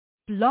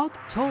Blog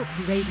Talk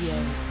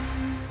Radio.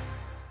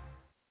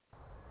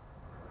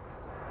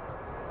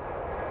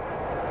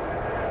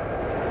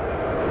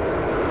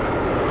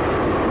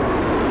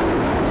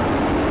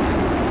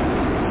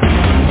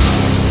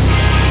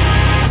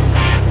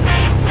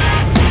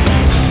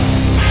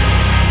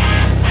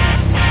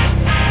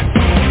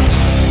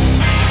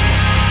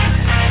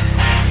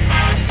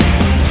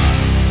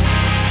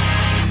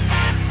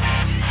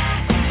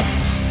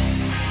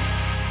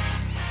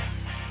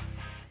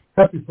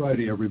 Happy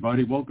Friday,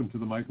 everybody. Welcome to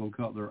the Michael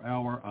Cutler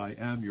Hour. I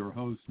am your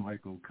host,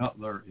 Michael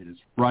Cutler. It is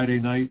Friday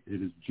night.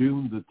 It is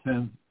June the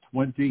 10th,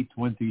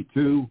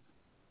 2022.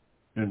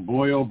 And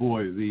boy, oh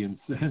boy, the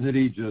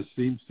insanity just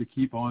seems to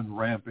keep on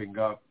ramping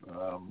up.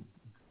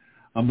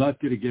 I'm not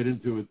going to get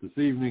into it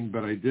this evening,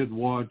 but I did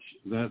watch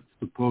that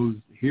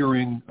supposed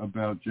hearing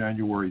about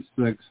January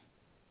 6th.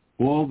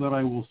 All that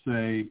I will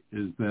say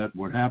is that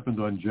what happened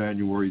on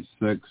January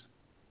 6th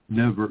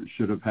never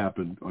should have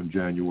happened on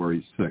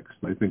January 6th.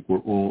 I think we're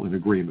all in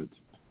agreement.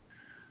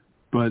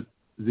 But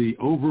the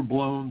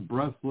overblown,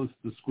 breathless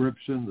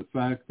description, the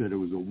fact that it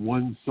was a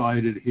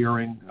one-sided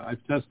hearing,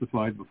 I've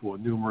testified before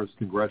numerous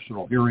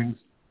congressional hearings,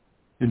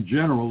 and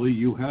generally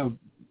you have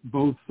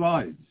both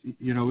sides.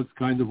 You know, it's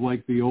kind of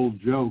like the old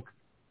joke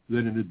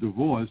that in a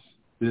divorce,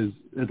 there's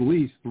at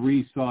least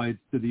three sides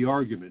to the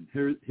argument,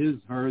 his,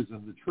 hers,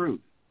 and the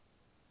truth.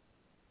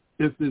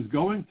 If there's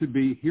going to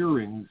be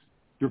hearings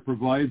to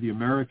provide the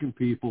American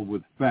people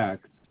with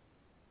facts,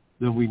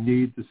 then we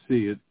need to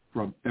see it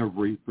from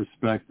every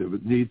perspective.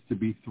 It needs to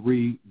be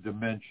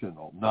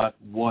three-dimensional, not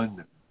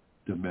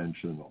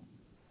one-dimensional.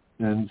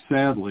 And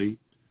sadly,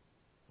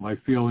 my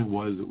feeling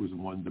was it was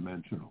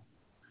one-dimensional.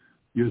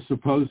 You're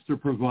supposed to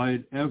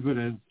provide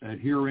evidence at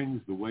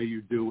hearings the way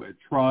you do at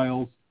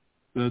trials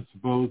that's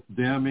both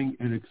damning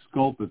and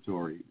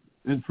exculpatory,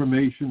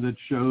 information that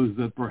shows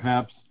that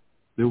perhaps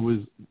there was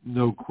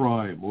no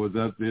crime or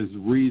that there's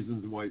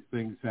reasons why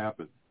things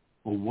happen.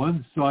 A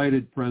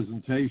one-sided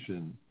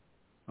presentation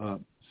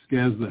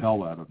scares the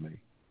hell out of me,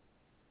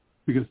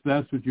 because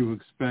that's what you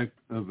expect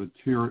of a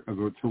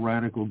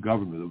tyrannical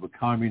government, of a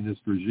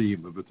communist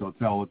regime, of a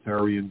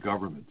totalitarian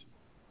government.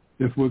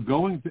 If we're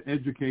going to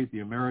educate the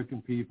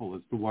American people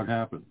as to what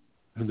happened,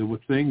 and there were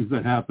things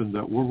that happened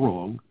that were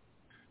wrong,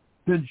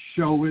 then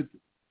show it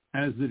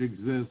as it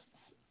exists,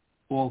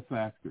 all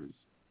factors.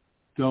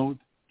 Don't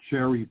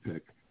cherry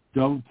pick.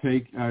 Don't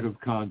take out of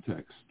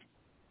context.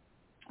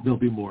 There'll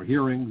be more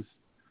hearings.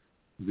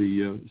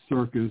 The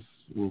circus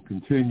will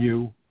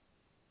continue.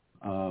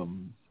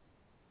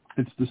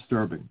 It's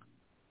disturbing.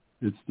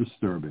 It's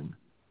disturbing.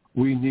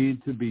 We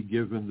need to be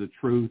given the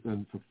truth,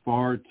 and for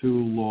far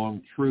too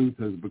long, truth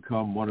has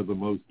become one of the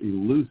most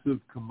elusive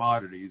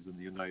commodities in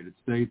the United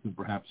States and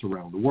perhaps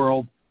around the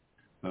world.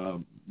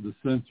 The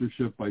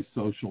censorship by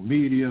social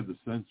media, the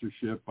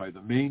censorship by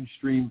the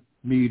mainstream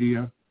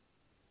media.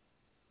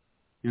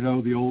 You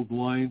know, the old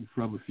line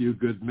from A Few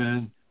Good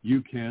Men,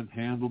 you can't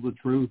handle the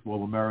truth.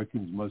 Well,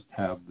 Americans must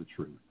have the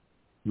truth,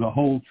 the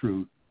whole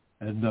truth,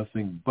 and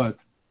nothing but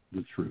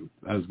the truth,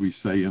 as we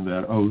say in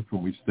that oath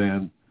when we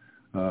stand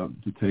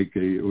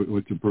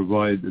to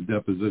provide a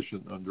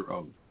deposition under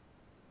oath.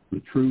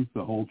 The truth,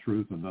 the whole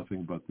truth, and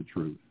nothing but the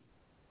truth.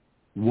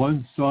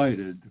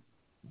 One-sided,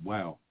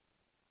 wow,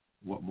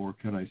 what more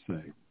can I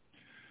say?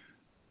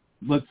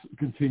 Let's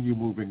continue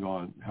moving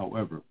on,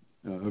 however.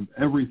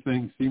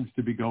 Everything seems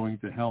to be going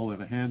to hell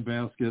in a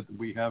handbasket.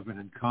 We have an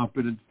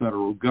incompetent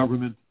federal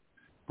government,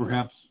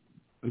 perhaps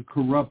a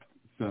corrupt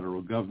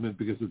federal government,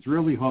 because it's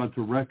really hard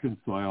to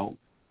reconcile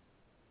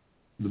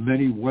the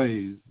many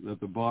ways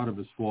that the bottom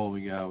is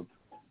falling out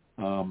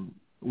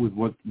with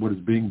what is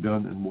being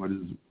done and what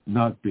is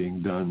not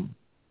being done.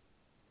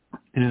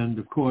 And,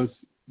 of course,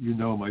 you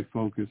know my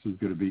focus is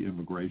going to be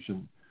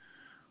immigration.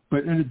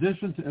 But in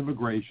addition to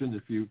immigration,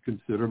 if you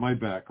consider my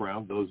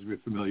background, those of you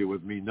familiar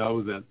with me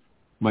know that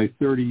my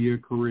 30-year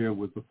career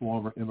with the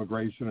former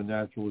Immigration and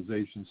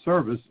Naturalization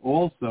Service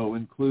also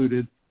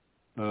included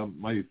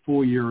my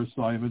 4-year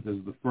assignment as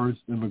the first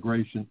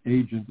immigration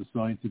agent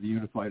assigned to the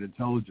Unified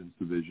Intelligence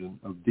Division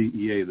of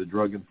DEA, the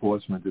Drug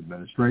Enforcement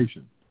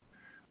Administration.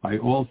 I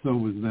also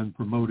was then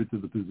promoted to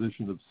the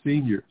position of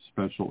senior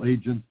special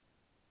agent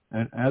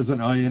and as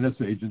an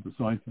INS agent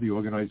assigned to the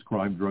Organized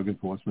Crime Drug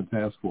Enforcement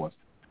Task Force.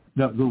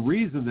 Now, the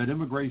reason that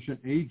immigration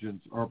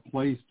agents are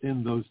placed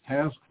in those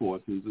task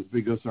forces is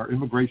because our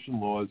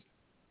immigration laws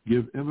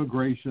give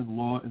immigration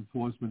law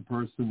enforcement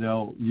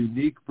personnel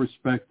unique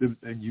perspectives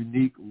and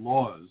unique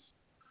laws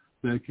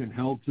that can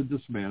help to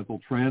dismantle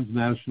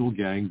transnational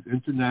gangs,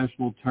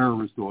 international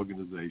terrorist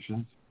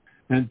organizations,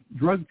 and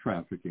drug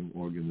trafficking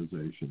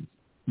organizations.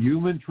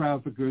 Human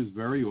traffickers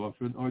very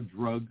often are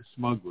drug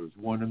smugglers,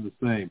 one and the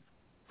same.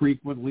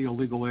 Frequently,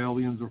 illegal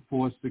aliens are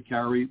forced to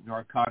carry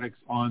narcotics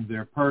on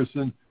their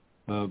person.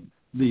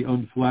 The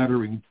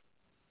unflattering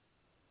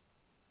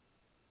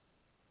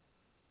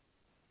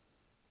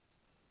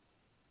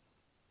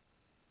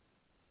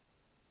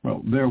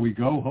Well, there we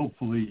go.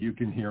 Hopefully you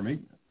can hear me.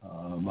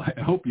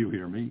 I hope you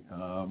hear me.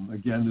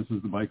 Again, this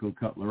is the Michael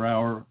Cutler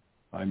Hour.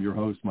 I'm your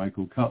host,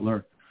 Michael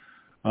Cutler.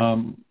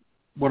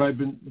 What I've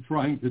been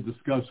trying to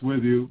discuss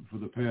with you for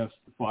the past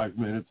 5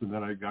 minutes, and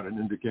then I got an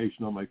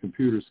indication on my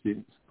computer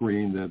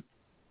screen that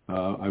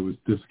I was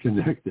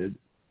disconnected,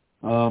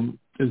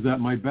 is that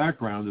my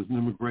background as an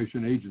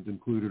immigration agent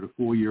included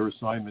a 4-year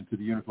assignment to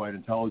the Unified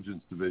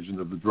Intelligence Division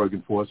of the Drug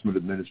Enforcement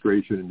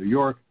Administration in New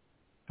York,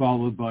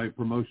 followed by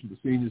promotion to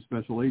senior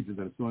special agent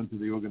and assigned to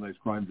the Organized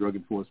Crime Drug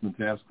Enforcement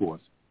Task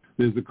Force.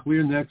 There's a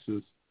clear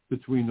nexus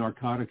between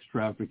narcotics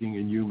trafficking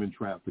and human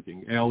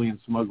trafficking, alien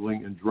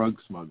smuggling and drug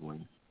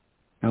smuggling.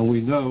 And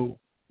we know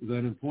that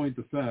in point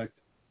of fact,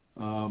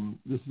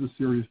 this is a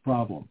serious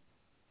problem.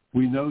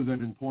 We know that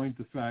in point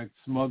of fact,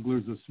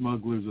 smugglers are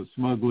smugglers are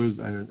smugglers,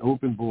 and an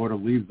open border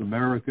leaves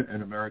America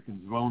and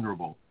Americans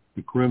vulnerable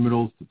to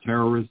criminals, to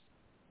terrorists,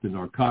 to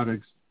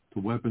narcotics, to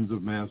weapons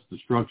of mass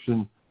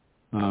destruction,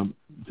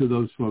 to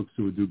those folks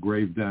who would do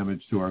grave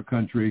damage to our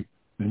country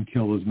and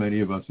kill as many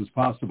of us as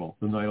possible.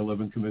 The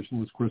 9/11 Commission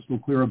was crystal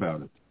clear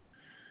about it.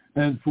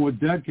 And for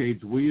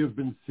decades, we have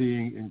been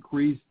seeing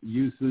increased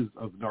uses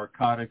of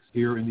narcotics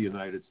here in the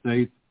United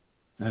States,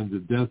 and the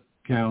death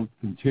count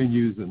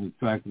continues. And in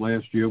fact,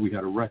 last year we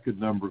had a record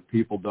number of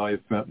people die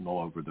of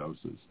fentanyl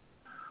overdoses.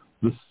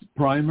 The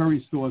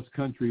primary source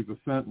country for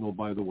fentanyl,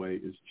 by the way,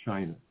 is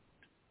China.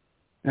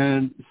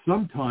 And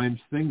sometimes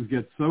things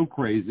get so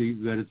crazy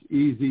that it's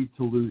easy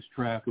to lose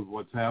track of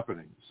what's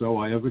happening. So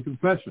I have a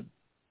confession.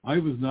 I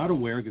was not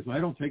aware, because I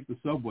don't take the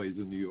subways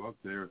in New York.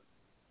 They're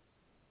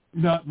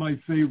not my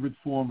favorite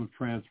form of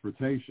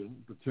transportation,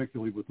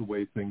 particularly with the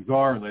way things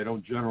are, and I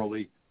don't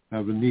generally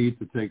have a need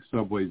to take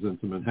subways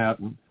into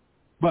Manhattan.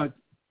 But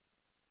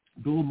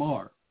Bill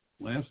Maher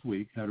last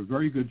week had a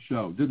very good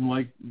show. Didn't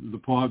like the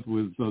part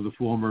with the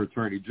former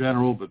Attorney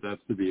General, but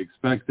that's to be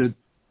expected.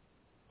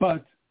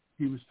 But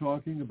he was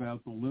talking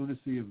about the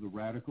lunacy of the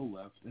radical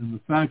left and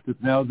the fact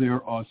that now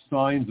there are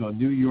signs on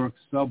New York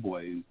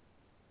subways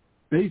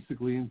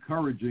basically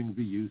encouraging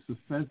the use of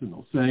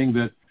fentanyl, saying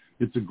that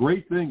it's a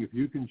great thing if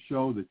you can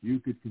show that you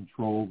could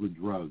control the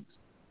drugs.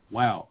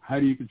 Wow. How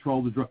do you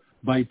control the drugs?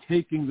 By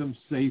taking them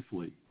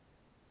safely.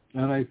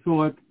 And I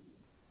thought,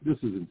 this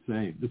is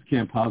insane. This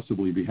can't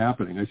possibly be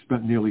happening. I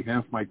spent nearly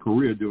half my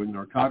career doing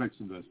narcotics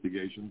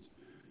investigations,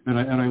 and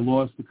I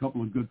lost a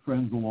couple of good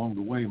friends along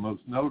the way,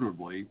 most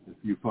notably, if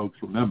you folks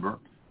remember,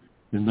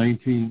 in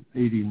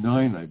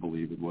 1989, I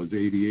believe it was,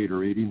 88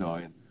 or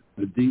 89,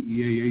 a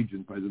DEA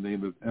agent by the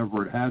name of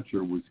Everett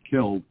Hatcher was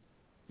killed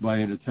by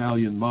an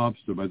Italian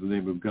mobster by the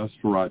name of Gus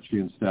Ferracci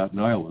in Staten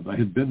Island. I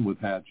had been with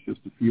Hatch just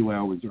a few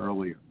hours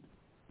earlier.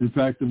 In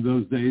fact, in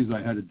those days,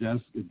 I had a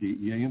desk at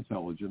DEA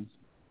Intelligence.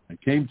 I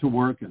came to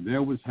work, and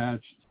there was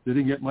Hatch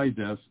sitting at my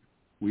desk.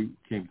 We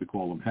came to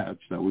call him Hatch.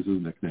 That was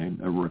his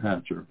nickname, Everett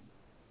Hatcher.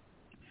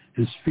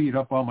 His feet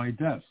up on my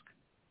desk.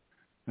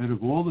 And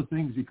of all the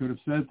things he could have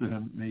said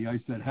to me, I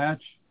said,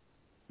 Hatch,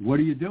 what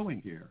are you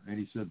doing here? And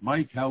he said,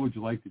 Mike, how would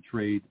you like to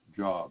trade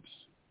jobs?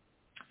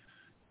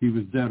 He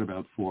was dead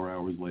about 4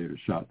 hours later,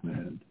 shot in the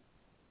head.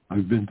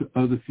 I've been to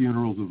other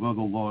funerals of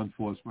other law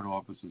enforcement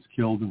officers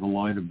killed in the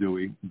line of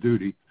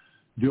duty,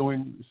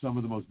 doing some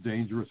of the most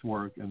dangerous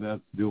work, and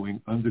that's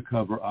doing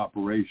undercover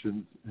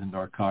operations and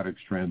narcotics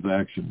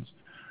transactions.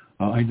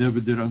 I never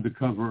did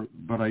undercover,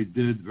 but I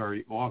did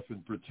very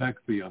often protect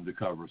the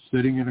undercover,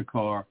 sitting in a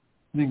car,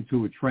 listening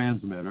to a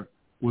transmitter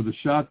with a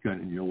shotgun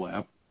in your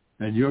lap,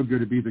 and you're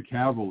going to be the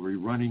cavalry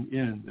running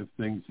in if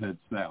things head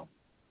south.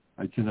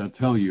 I cannot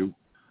tell you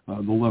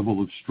the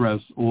level of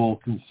stress all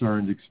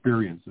concerned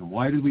experience. And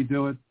why did we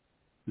do it?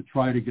 To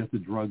try to get the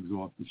drugs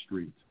off the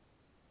streets.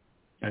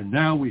 And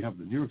now we have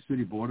the New York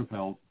City Board of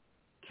Health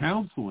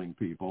counseling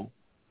people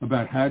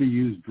about how to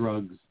use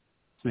drugs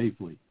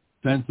safely.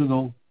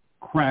 Fentanyl,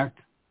 crack,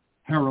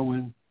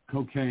 heroin,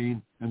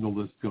 cocaine, and the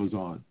list goes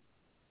on.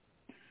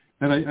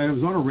 And I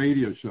was on a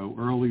radio show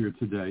earlier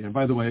today. And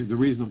by the way, the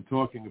reason I'm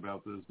talking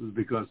about this is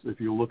because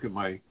if you look at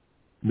my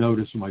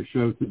notice of my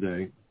show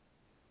today,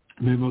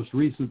 my most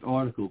recent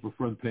article for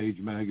Front Page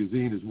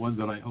Magazine is one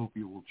that I hope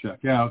you will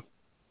check out.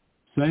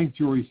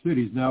 Sanctuary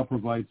cities now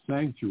provide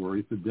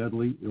sanctuary for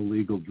deadly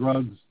illegal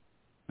drugs.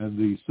 And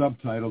the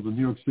subtitle, the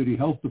New York City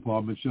Health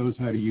Department shows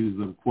how to use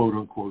them, quote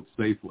unquote,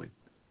 safely.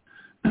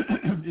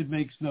 It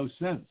makes no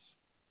sense.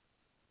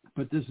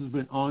 But this has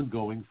been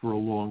ongoing for a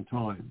long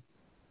time.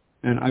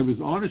 And I was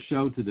on a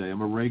show today.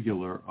 I'm a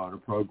regular on a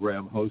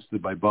program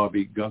hosted by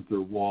Bobby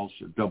Gunther Walsh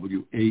at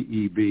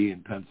WAEB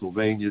in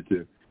Pennsylvania.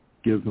 To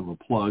give him a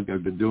plug,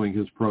 I've been doing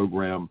his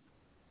program,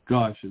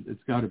 gosh,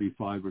 it's got to be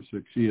 5 or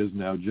 6 years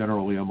now.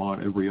 Generally, I'm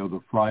on every other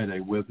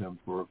Friday with him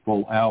for a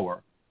full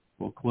hour,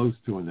 well, close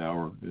to an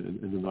hour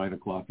in the 9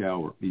 o'clock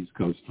hour, East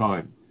Coast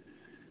time.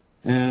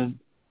 And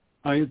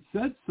I had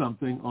said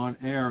something on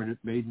air, and it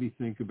made me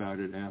think about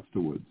it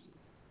afterwards.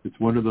 It's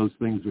one of those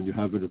things when you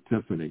have an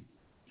epiphany.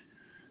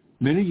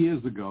 Many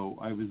years ago,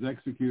 I was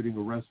executing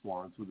arrest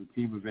warrants with a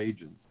team of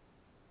agents,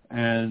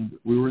 and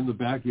we were in the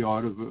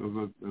backyard of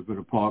an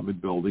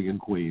apartment building in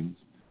Queens,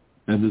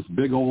 and this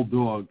big old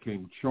dog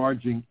came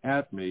charging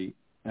at me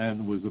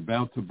and was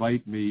about to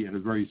bite me in a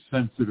very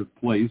sensitive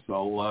place.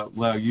 I'll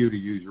allow you to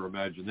use your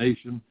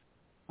imagination.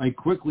 I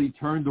quickly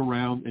turned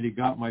around, and he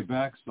got my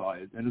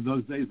backside. And in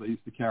those days, I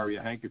used to carry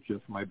a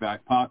handkerchief in my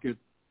back pocket.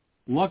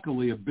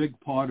 Luckily, a big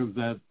part of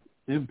that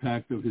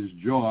impact of his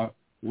jaw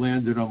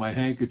landed on my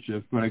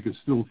handkerchief, but I could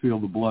still feel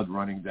the blood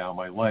running down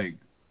my leg.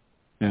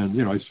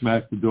 And, I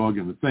smacked the dog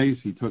in the face.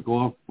 He took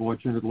off,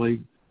 fortunately.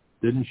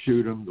 Didn't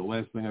shoot him. The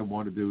last thing I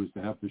want to do is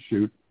to have to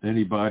shoot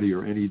anybody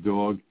or any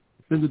dog.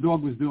 And the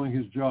dog was doing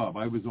his job.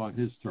 I was on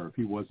his turf.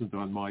 He wasn't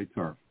on my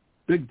turf.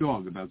 Big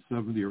dog, about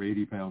 70 or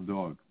 80-pound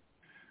dog.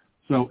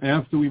 So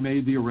after we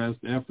made the arrest,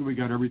 after we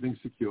got everything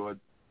secured,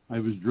 I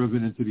was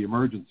driven into the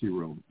emergency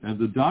room. And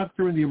the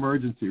doctor in the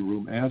emergency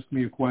room asked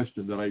me a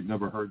question that I'd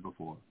never heard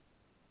before.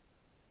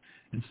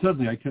 And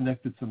suddenly I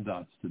connected some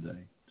dots today.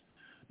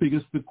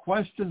 Because the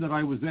question that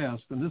I was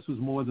asked, and this was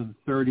more than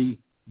 30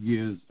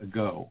 years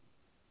ago,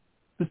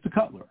 Mr.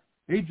 Cutler,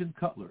 Agent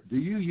Cutler, do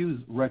you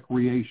use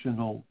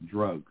recreational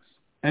drugs?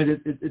 And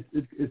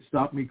it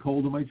stopped me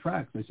cold in my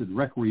tracks. I said,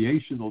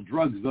 recreational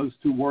drugs, those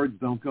two words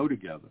don't go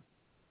together.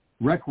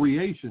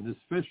 Recreation is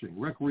fishing.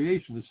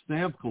 Recreation is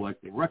stamp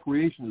collecting.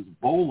 Recreation is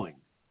bowling,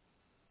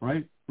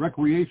 right?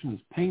 Recreation is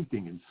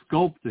painting and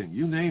sculpting.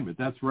 You name it.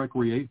 That's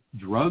recreation.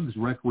 Drugs,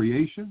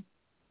 recreation?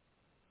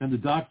 And the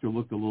doctor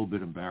looked a little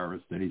bit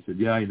embarrassed, and he said,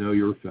 yeah, I know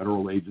you're a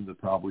federal agent.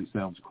 That probably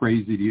sounds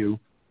crazy to you.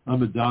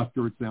 I'm a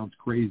doctor. It sounds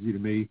crazy to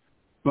me.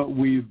 But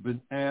we've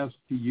been asked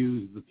to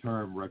use the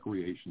term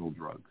recreational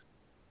drugs.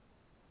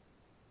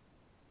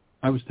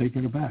 I was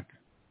taken aback.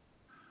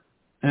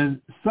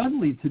 And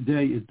suddenly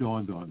today it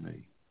dawned on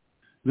me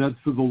that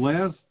for the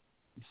last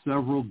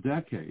several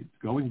decades,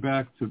 going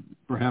back to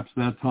perhaps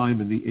that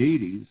time in the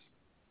 80s,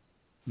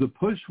 the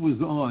push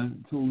was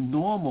on to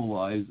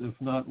normalize, if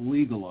not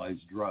legalize,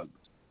 drugs.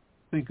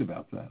 Think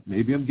about that.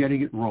 Maybe I'm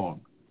getting it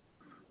wrong.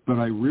 But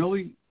I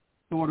really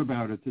thought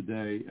about it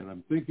today, and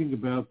I'm thinking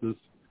about this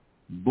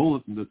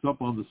bulletin that's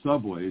up on the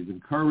subways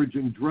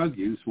encouraging drug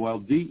use while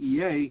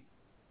DEA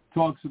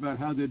talks about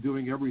how they're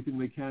doing everything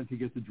they can to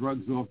get the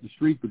drugs off the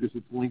street because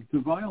it's linked to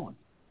violence.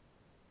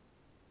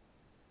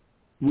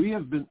 We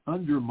have been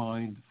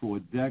undermined for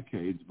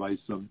decades by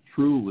some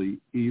truly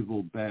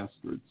evil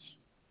bastards.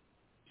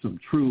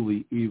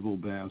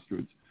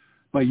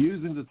 By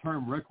using the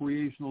term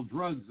recreational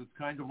drugs, it's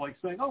kind of like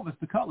saying, oh,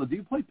 Mr. Cutler, do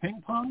you play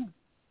ping pong?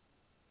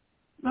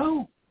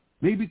 No.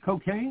 Maybe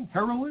cocaine,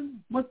 heroin?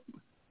 What?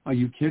 Are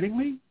you kidding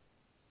me?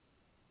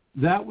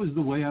 That was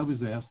the way I was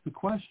asked the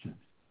question.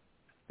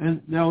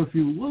 And now if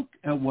you look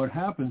at what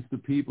happens to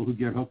people who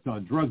get hooked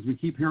on drugs, we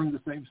keep hearing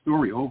the same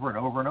story over and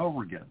over and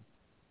over again.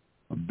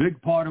 A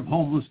big part of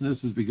homelessness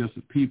is because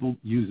of people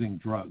using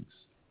drugs.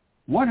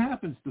 What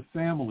happens to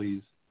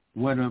families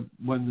when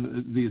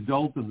the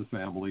adult in the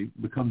family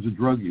becomes a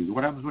drug user?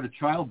 What happens when a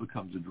child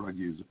becomes a drug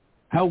user?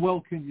 How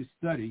well can you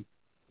study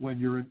when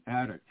you're an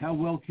addict? How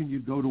well can you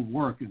go to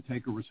work and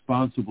take a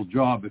responsible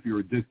job if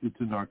you're addicted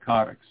to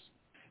narcotics?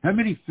 How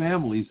many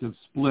families have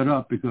split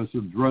up because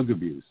of drug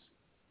abuse?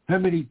 How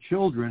many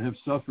children have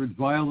suffered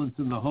violence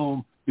in the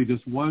home because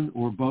one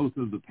or both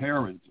of the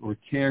parents or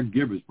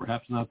caregivers,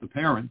 perhaps not the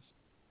parents,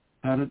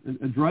 had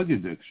a drug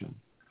addiction?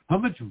 How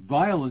much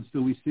violence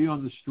do we see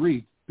on the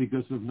street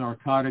because of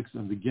narcotics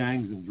and the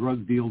gangs and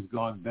drug deals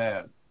gone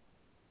bad?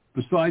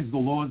 Besides the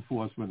law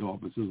enforcement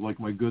officers like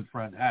my good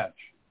friend Hatch,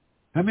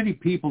 how many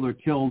people are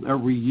killed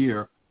every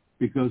year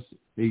because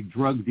a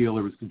drug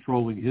dealer is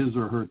controlling his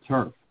or her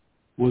turf,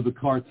 or the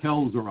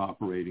cartels are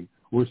operating,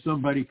 or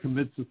somebody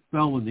commits a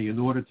felony in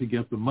order to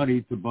get the money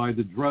to buy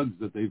the drugs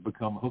that they've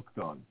become hooked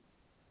on?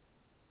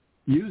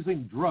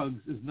 Using drugs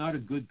is not a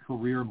good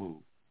career move.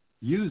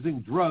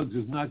 Using drugs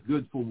is not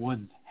good for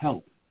one's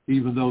health,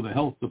 even though the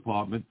health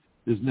department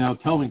is now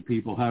telling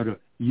people how to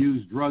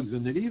use drugs.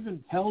 And it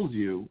even tells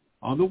you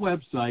on the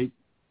website,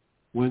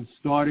 when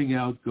starting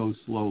out, go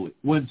slowly.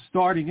 When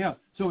starting out.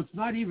 So it's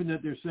not even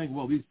that they're saying,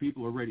 well, these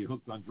people are already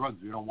hooked on drugs.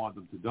 We don't want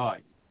them to die.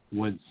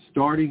 When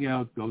starting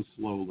out, go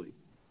slowly.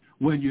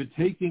 When you're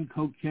taking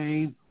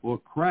cocaine or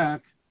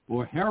crack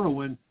or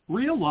heroin,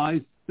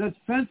 realize that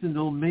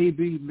fentanyl may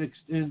be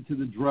mixed into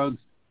the drugs.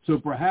 So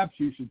perhaps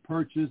you should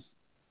purchase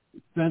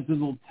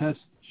fentanyl test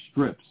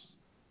strips.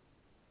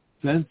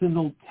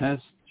 Fentanyl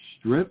test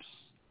strips?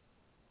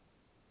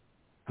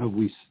 Have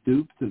we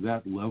stooped to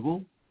that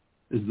level?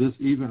 Is this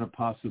even a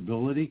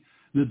possibility?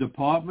 The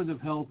Department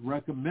of Health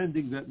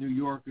recommending that New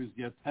Yorkers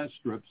get test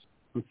strips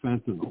for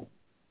fentanyl.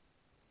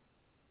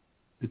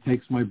 It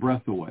takes my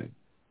breath away.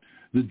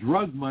 The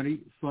drug money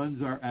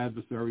funds our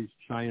adversaries,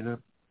 China,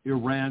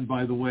 Iran,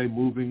 by the way,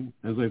 moving,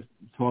 as I've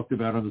talked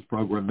about on this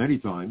program many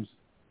times,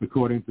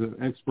 according to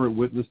expert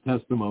witness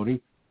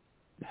testimony,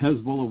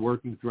 Hezbollah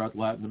working throughout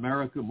Latin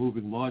America,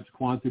 moving large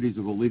quantities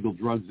of illegal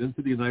drugs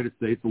into the United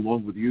States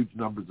along with huge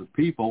numbers of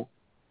people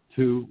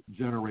to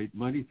generate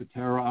money for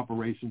terror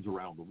operations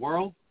around the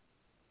world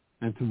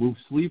and to move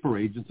sleeper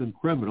agents and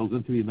criminals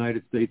into the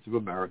United States of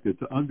America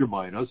to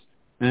undermine us.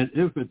 And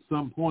if at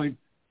some point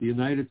the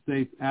United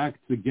States acts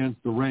against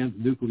Iran's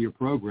nuclear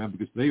program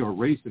because they are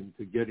racing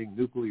to getting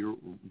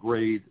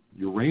nuclear-grade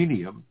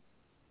uranium,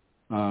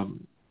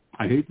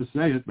 I hate to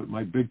say it, but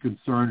my big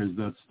concern is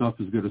that stuff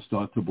is going to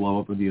start to blow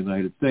up in the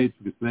United States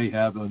because they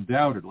have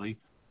undoubtedly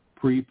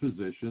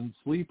pre-positioned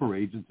sleeper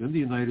agents in the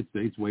United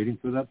States waiting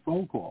for that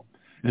phone call.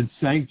 And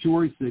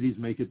sanctuary cities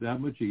make it that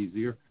much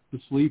easier for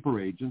sleeper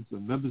agents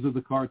and members of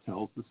the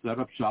cartels to set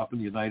up shop in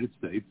the United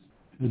States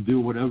and do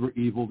whatever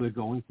evil they're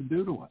going to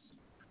do to us.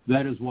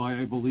 That is why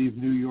I believe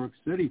New York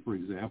City, for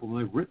example, and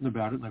I've written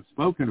about it and I've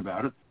spoken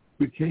about it,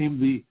 became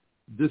the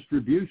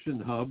distribution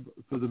hub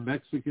for the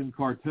Mexican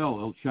cartel,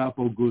 El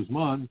Chapo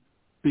Guzman,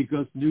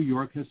 because New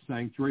York has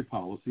sanctuary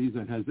policies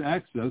and has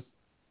access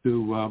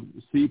to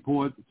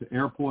seaport, to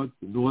airports,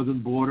 the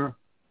northern border.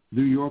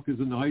 New York is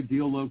an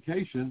ideal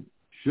location.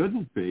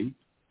 Shouldn't be,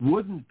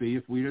 wouldn't be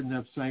if we didn't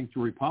have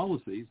sanctuary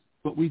policies,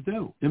 but we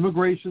do.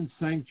 Immigration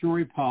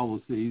sanctuary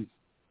policies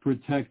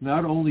protect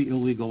not only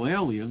illegal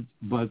aliens,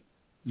 but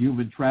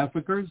human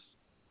traffickers,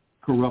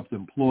 corrupt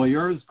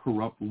employers,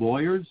 corrupt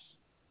lawyers.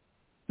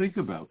 Think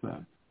about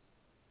that.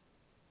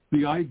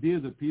 The idea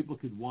that people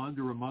could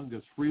wander among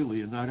us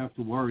freely and not have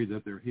to worry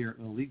that they're here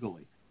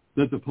illegally,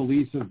 that the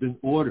police have been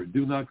ordered,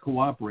 do not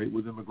cooperate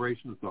with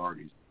immigration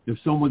authorities. If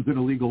someone's an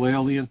illegal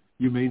alien,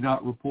 you may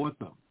not report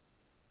them.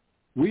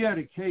 We had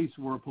a case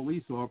where a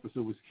police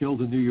officer was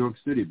killed in New York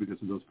City because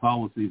of those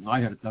policies, and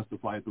I had to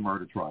testify at the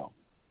murder trial.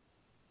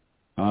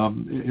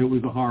 It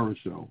was a horror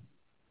show.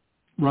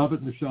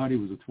 Robert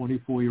Nishadi was a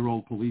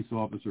 24-year-old police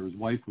officer. His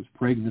wife was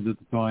pregnant at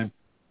the time.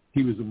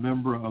 He was a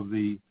member of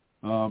the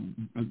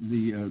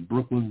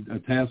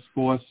Brooklyn Task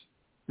Force,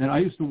 and I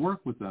used to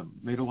work with them,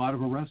 made a lot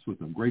of arrests with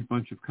them, great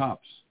bunch of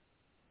cops.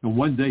 And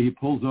one day he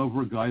pulls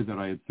over a guy that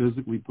I had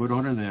physically put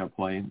on an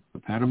airplane, a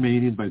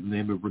Panamanian by the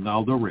name of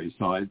Ronaldo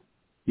Rayside.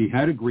 He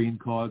had a green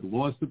card,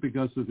 lost it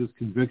because of his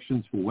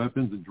convictions for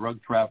weapons and drug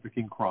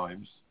trafficking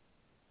crimes.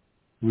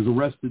 He was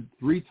arrested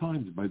 3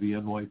 times by the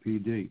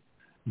NYPD.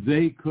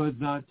 They could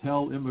not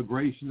tell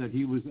immigration that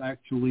he was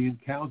actually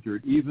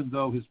encountered, even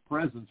though his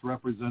presence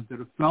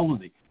represented a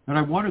felony. And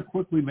I want to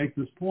quickly make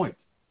this point.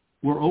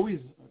 We're always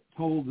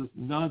told this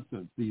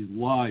nonsense, these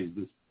lies,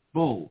 this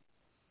bull,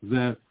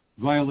 that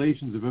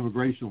violations of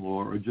immigration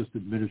law are just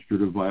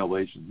administrative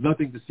violations.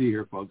 Nothing to see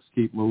here, folks.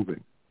 Keep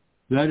moving.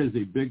 That is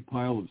a big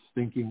pile of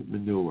stinking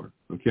manure,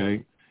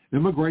 okay?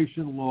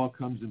 Immigration law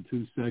comes in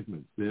 2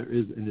 segments. There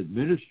is an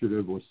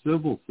administrative or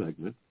civil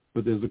segment,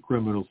 but there's a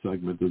criminal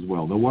segment as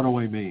well. Now, what do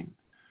I mean?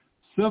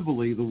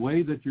 Civilly, the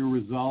way that you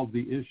resolve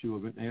the issue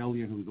of an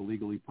alien who is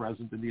illegally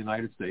present in the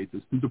United States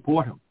is to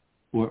deport him,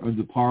 or in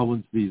the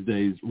parlance these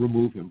days,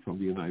 remove him from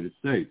the United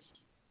States.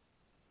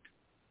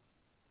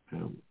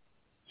 So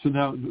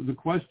now the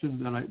question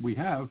that we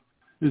have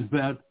is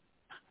that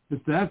if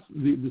that's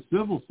the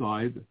civil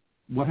side,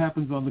 what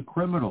happens on the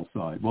criminal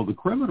side? Well, the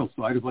criminal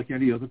side is like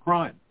any other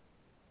crime.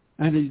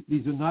 And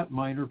these are not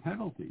minor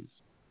penalties.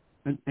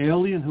 An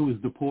alien who is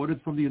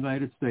deported from the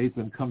United States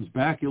and comes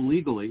back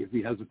illegally, if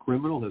he has a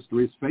criminal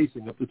history, is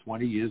facing up to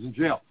 20 years in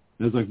jail.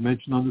 As I've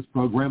mentioned on this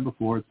program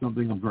before, it's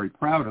something I'm very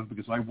proud of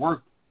because I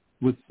worked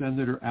with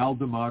Senator Al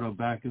D'Amato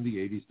back in the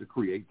 80s to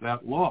create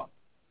that law.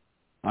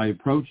 I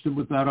approached him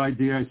with that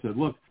idea. I said,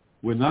 look,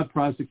 we're not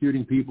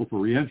prosecuting people for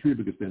reentry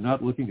because they're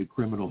not looking at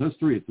criminal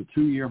history. It's a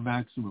 2-year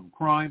maximum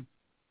crime.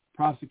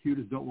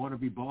 Prosecutors don't want to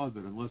be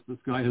bothered unless this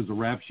guy has a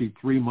rap sheet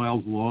 3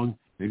 miles long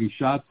and he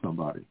shot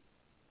somebody.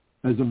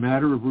 As a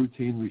matter of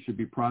routine, we should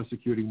be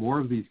prosecuting more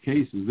of these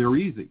cases. They're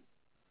easy.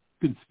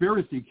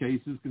 Conspiracy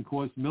cases can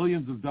cost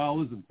millions of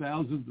dollars and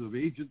thousands of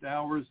agent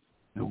hours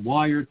and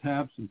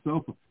wiretaps and so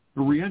forth.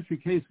 A reentry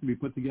case can be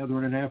put together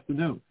in an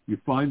afternoon. You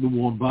find the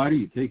warm body,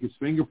 you take his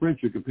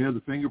fingerprints, you compare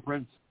the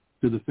fingerprints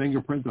to the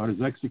fingerprint on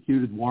his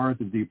executed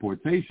warrant of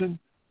deportation.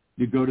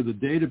 You go to the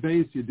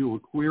database, you do a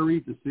query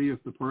to see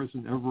if the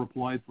person ever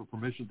applied for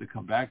permission to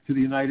come back to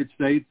the United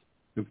States.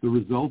 If the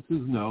result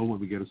is no, when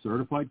we get a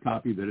certified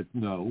copy that it's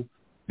no,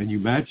 and you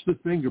match the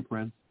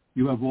fingerprints,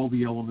 you have all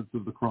the elements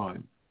of the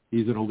crime.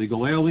 He's an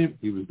illegal alien.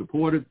 He was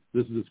deported.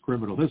 This is his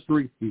criminal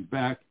history. He's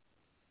back.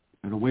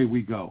 And away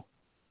we go.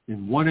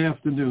 In one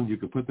afternoon, you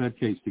could put that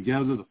case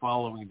together. The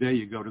following day,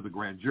 you go to the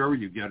grand jury,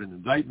 you get an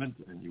indictment,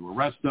 and you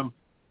arrest him.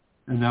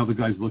 And now the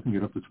guy's looking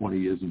at up to 20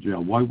 years in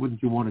jail. Why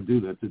wouldn't you want to do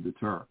that to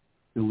deter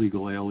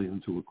illegal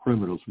aliens who are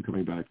criminals from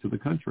coming back to the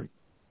country,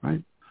 right?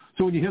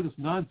 So when you hear this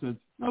nonsense,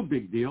 no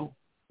big deal.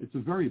 It's a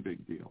very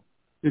big deal.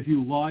 If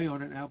you lie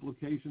on an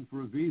application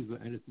for a visa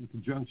and it's in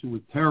conjunction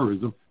with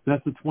terrorism,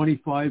 that's a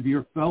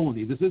 25-year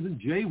felony. This isn't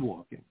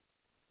jaywalking.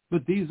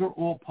 But these are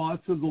all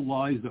parts of the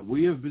lies that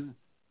we have been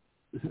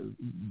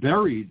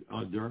buried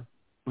under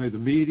by the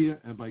media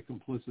and by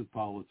complicit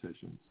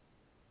politicians.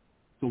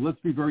 So let's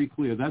be very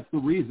clear. That's the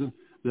reason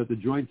that the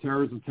Joint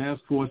Terrorism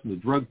Task Force and the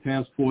Drug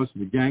Task Force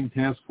and the Gang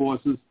Task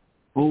Forces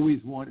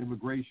always want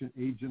immigration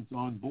agents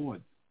on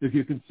board. If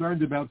you're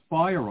concerned about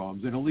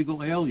firearms, an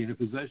illegal alien in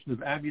possession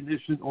of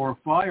ammunition or a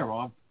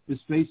firearm is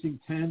facing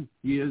 10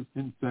 years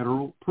in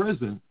federal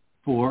prison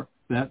for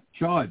that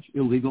charge,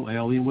 illegal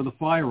alien with a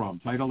firearm.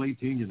 Title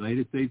 18,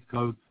 United States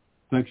Code,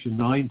 Section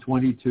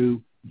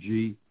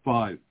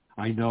 922G5.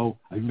 I know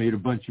I've made a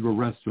bunch of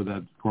arrests for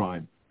that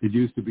crime. It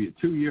used to be a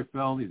 2-year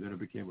felony, then it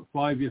became a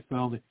 5-year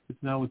felony.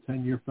 It's now a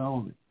 10-year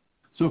felony.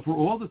 So for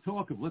all the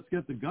talk of let's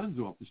get the guns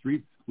off the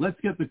street, let's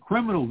get the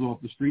criminals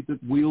off the street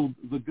that wield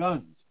the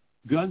guns.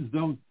 Guns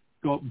don't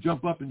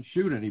jump up and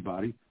shoot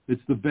anybody.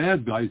 It's the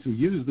bad guys who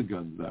use the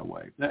guns that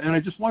way. And I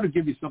just want to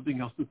give you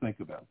something else to think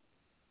about.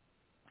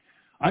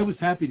 I was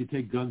happy to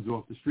take guns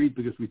off the street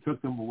because we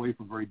took them away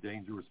from very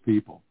dangerous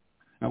people.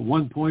 At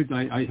one point,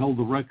 I held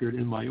the record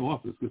in my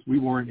office because we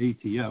weren't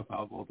ATF,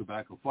 alcohol,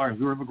 tobacco, firearms.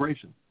 We were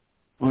immigration.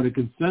 On a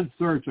consent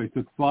search, I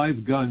took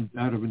 5 guns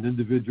out of an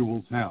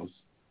individual's house,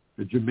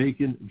 a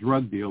Jamaican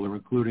drug dealer,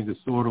 including a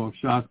sawed-off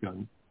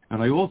shotgun.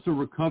 And I also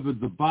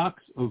recovered the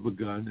box of a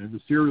gun, and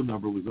the serial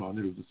number was on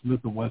it. It was a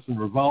Smith & Wesson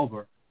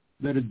revolver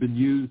that had been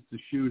used to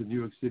shoot a New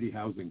York City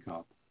housing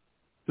cop.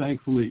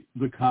 Thankfully,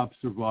 the cop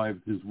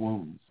survived his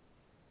wounds.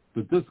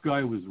 But this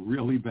guy was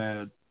really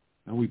bad,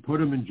 and we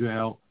put him in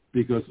jail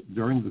because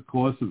during the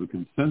course of the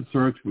consent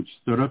search, which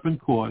stood up in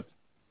court,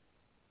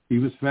 he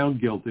was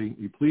found guilty.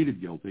 He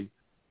pleaded guilty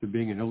to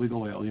being an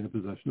illegal alien in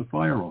possession of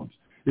firearms.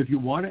 If you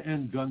want to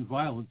end gun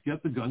violence,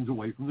 get the guns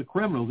away from the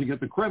criminals and get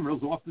the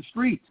criminals off the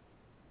street.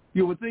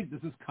 You would think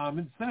this is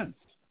common sense.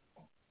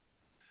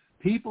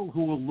 People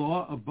who are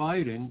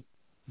law-abiding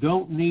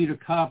don't need a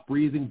cop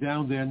breathing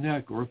down their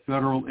neck or a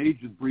federal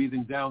agent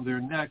breathing down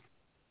their neck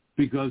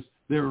because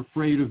they're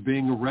afraid of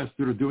being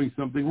arrested or doing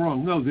something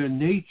wrong. No, their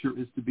nature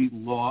is to be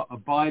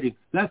law-abiding.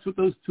 That's what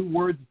those 2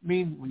 words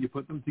mean when you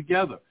put them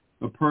together.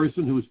 A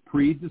person who is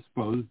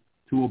predisposed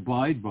to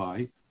abide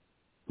by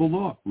the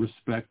law,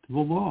 respect the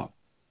law.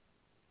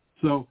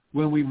 So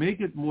when we make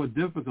it more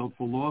difficult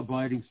for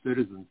law-abiding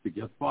citizens to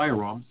get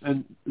firearms,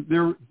 and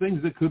there are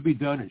things that could be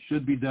done and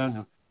should be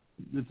done.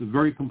 It's a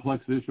very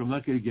complex issue. I'm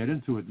not going to get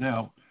into it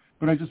now,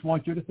 but I just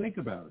want you to think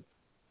about it.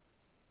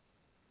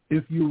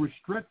 If you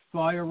restrict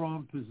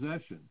firearm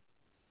possession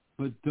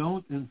but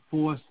don't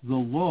enforce the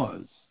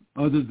laws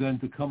other than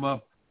to come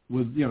up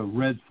with,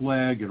 red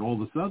flag and all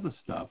this other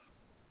stuff,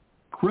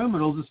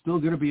 criminals are still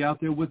going to be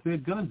out there with their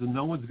guns, and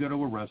no one's going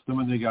to arrest them,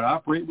 and they got to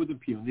operate with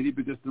impunity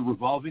because the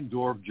revolving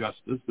door of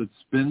justice that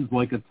spins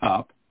like a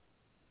top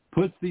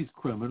puts these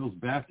criminals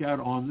back out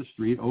on the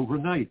street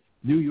overnight.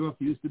 New York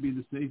used to be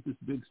the safest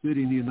big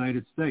city in the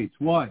United States.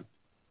 Why?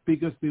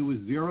 Because there was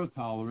zero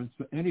tolerance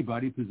for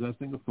anybody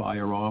possessing a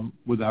firearm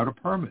without a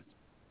permit.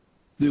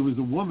 There was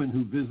a woman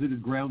who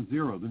visited Ground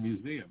Zero, the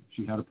museum.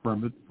 She had a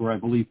permit for, I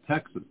believe,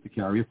 Texas to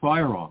carry a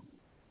firearm.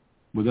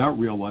 Without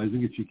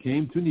realizing it, she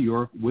came to New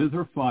York with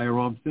her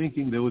firearm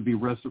thinking there would be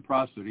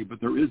reciprocity, but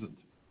there isn't.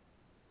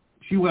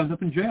 She wound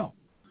up in jail.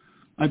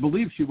 I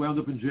believe she wound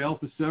up in jail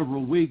for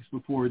several weeks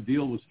before a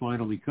deal was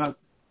finally cut,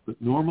 but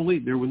normally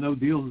there were no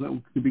deals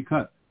that could be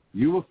cut.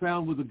 You were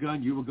found with a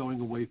gun, you were going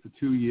away for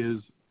 2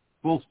 years,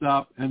 full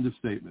stop, end of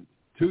statement.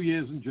 2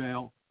 years in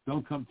jail,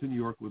 don't come to New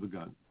York with a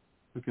gun.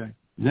 Okay.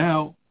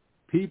 Now,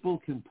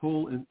 people can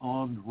pull an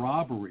armed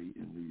robbery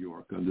in New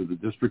York under the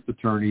district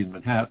attorney in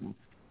Manhattan,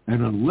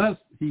 and unless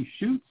he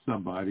shoots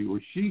somebody or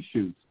she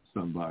shoots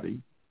somebody,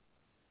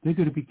 they're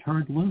going to be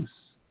turned loose.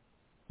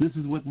 This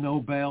is what no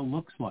bail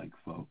looks like,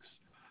 folks.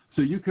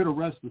 So you could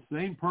arrest the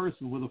same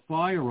person with a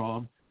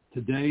firearm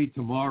today,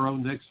 tomorrow,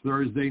 next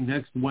Thursday,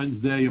 next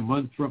Wednesday, a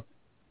month from,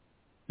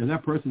 and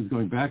that person is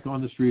going back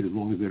on the street as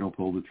long as they don't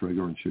pull the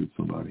trigger and shoot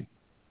somebody.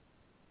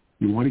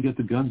 You want to get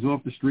the guns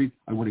off the street?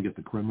 I want to get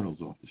the criminals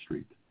off the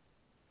street.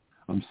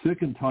 I'm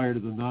sick and tired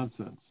of the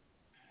nonsense.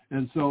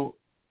 And so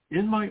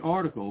in my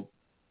article,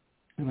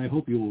 and I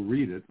hope you will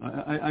read it,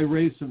 I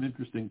raised some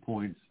interesting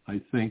points, I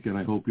think, and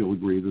I hope you'll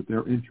agree that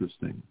they're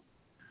interesting.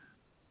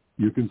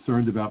 You're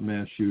concerned about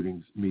mass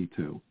shootings. Me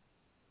too.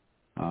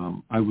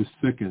 I was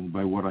sickened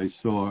by what I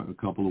saw a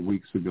couple of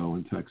weeks ago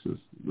in Texas,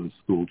 the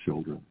school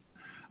children.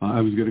 I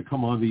was going to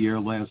come on the air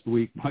last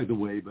week, by the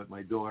way, but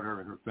my daughter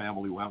and her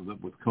family wound up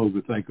with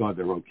COVID. Thank God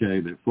they're okay.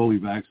 They're fully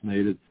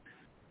vaccinated.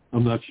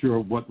 I'm not sure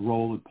what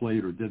role it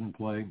played or didn't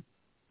play,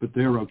 but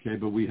they're okay,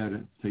 but we had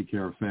to take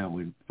care of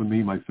family. For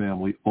me, my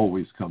family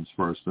always comes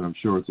first, and I'm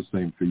sure it's the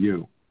same for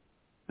you.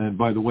 And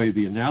by the way,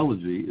 the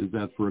analogy is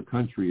that for a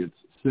country, its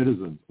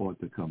citizens ought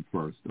to come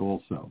first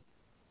also.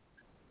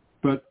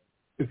 But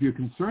if you're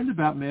concerned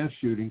about mass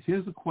shootings,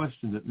 here's a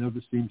question that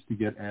never seems to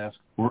get asked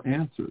or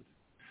answered.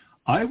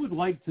 I would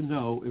like to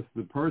know if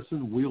the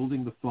person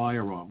wielding the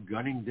firearm,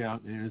 gunning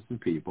down innocent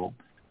people,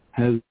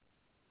 has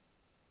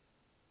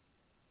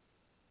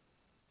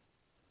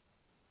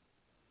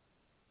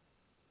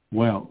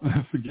well,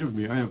 forgive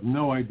me, I have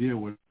no idea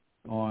what's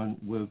on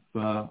with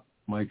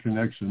my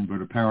connection,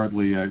 but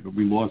apparently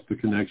we lost the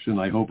connection.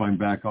 I hope I'm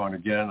back on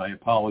again. I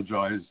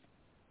apologize.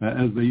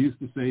 As they used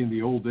to say in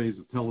the old days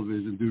of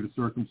television, due to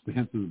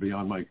circumstances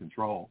beyond my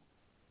control.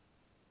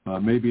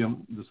 Maybe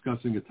I'm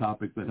discussing a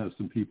topic that has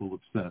some people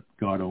upset.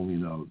 God only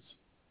knows.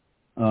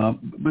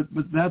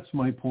 But that's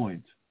my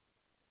point.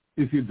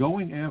 If you're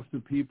going after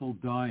people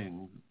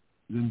dying,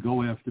 then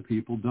go after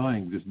people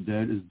dying, because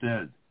dead is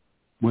dead.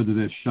 Whether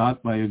they're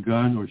shot by a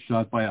gun or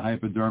shot by a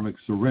hypodermic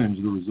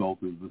syringe, the result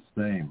is the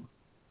same.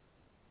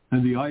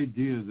 And the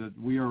idea that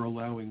we are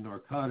allowing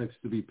narcotics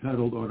to be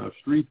peddled on our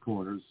street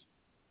corners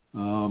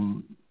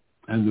And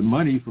the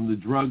money from the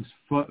drugs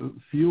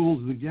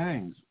fuels the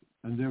gangs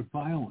and their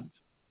violence.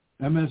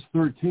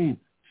 MS-13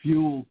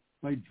 fueled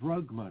by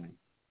drug money.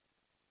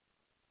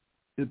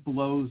 It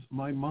blows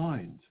my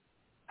mind.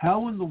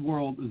 How in the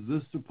world is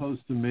this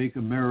supposed to make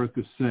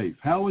America safe?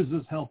 How does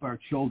this help our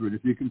children?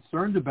 If you're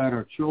concerned about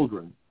our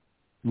children,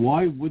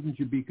 why wouldn't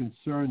you be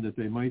concerned that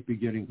they might be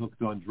getting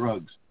hooked on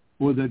drugs,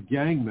 or that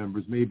gang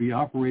members may be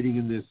operating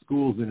in their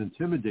schools and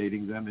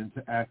intimidating them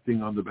into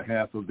acting on the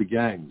behalf of the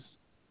gangs?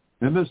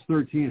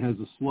 MS-13 has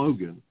a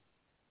slogan,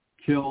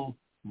 kill,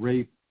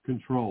 rape,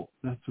 control.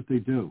 That's what they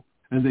do.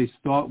 And they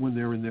start when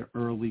they're in their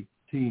early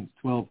teens,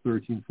 12,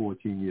 13,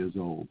 14 years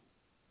old.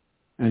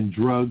 And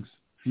drugs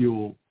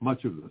fuel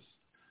much of this.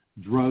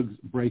 Drugs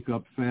break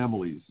up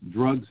families.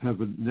 Drugs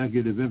have a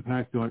negative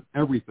impact on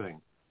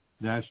everything.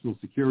 National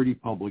security,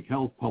 public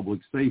health, public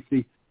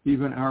safety,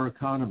 even our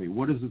economy.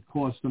 What does it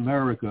cost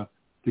America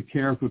to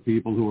care for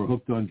people who are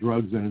hooked on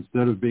drugs and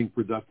instead of being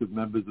productive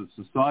members of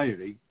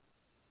society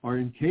are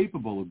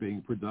incapable of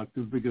being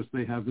productive because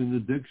they have an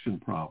addiction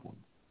problem?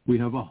 We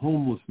have a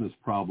homelessness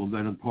problem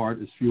that in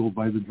part is fueled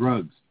by the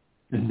drugs.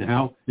 And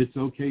now it's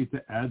okay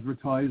to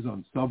advertise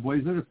on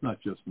subways, and it's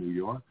not just New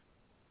York.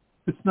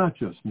 It's not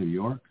just New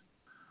York.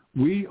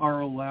 We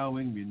are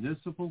allowing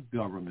municipal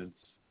governments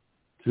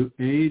to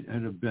aid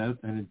and abet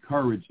and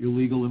encourage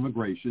illegal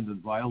immigration in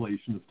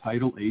violation of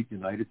Title 8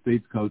 United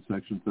States Code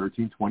Section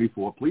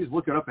 1324. Please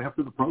look it up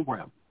after the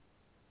program.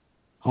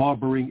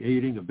 Harboring,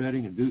 aiding,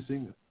 abetting,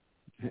 inducing,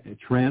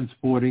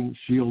 transporting,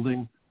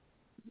 shielding.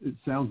 It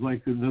sounds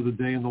like another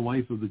day in the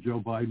life of the Joe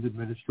Biden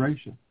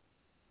administration.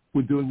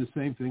 We're doing the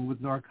same thing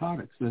with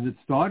narcotics. And it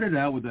started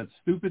out with that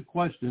stupid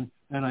question,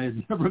 and I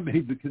had never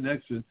made the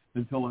connection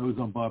until I was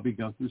on Bobby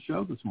Gunther's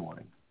show this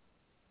morning.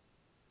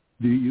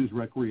 Do you use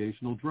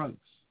recreational drugs?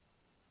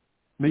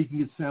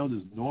 Making it sound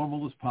as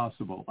normal as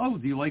possible. Oh,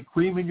 do you like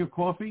cream in your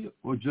coffee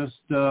or just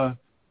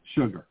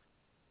sugar?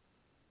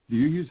 Do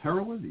you use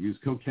heroin? Do you use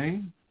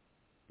cocaine?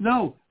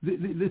 No,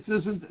 this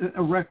isn't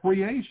a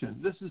recreation.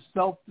 This is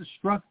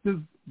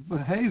self-destructive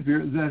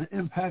behavior that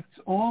impacts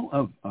all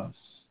of us.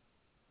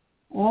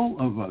 All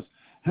of us.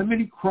 How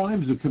many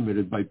crimes are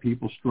committed by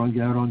people strung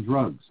out on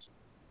drugs?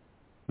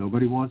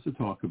 Nobody wants to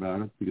talk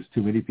about it because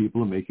too many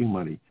people are making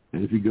money.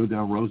 And if you go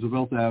down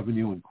Roosevelt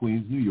Avenue in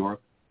Queens, New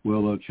York, where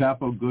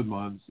Chapo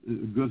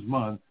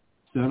Guzman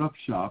set up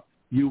shop,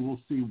 you will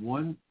see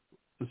one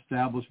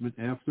establishment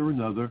after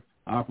another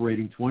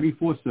operating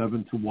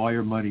 24/7 to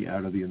wire money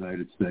out of the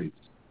United States.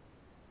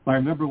 I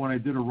remember when I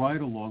did a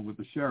ride-along with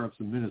the sheriffs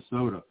in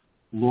Minnesota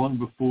long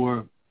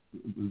before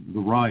the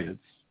riots,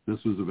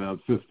 this was about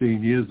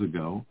 15 years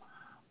ago,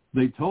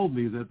 they told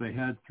me that they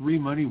had 3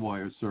 money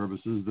wire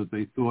services that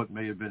they thought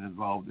may have been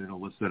involved in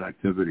illicit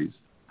activities.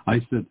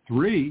 I said,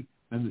 3?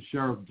 And the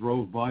sheriff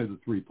drove by the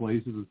 3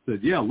 places and said,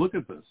 yeah, look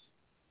at this.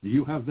 Do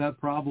you have that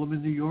problem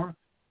in New York?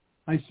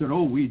 I said,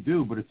 oh, we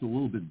do, but it's a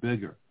little bit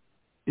bigger.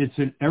 It's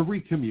in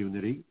every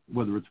community,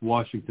 whether it's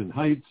Washington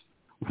Heights,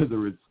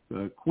 whether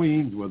it's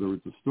Queens, whether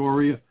it's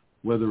Astoria,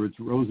 whether it's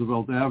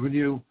Roosevelt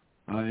Avenue.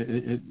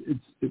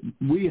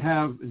 We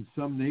have in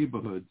some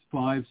neighborhoods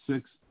 5,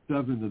 6,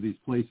 7 of these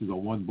places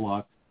on one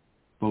block,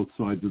 both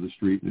sides of the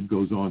street, and it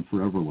goes on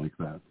forever like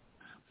that.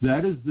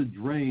 That is the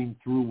drain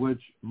through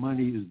which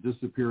money is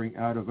disappearing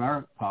out of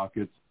our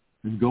pockets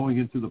and going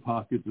into the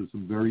pockets of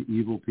some very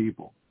evil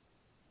people.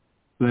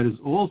 That is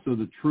also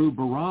the true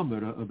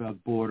barometer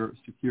about border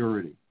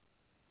security.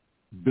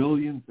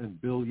 Billions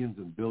and billions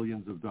and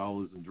billions of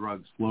dollars in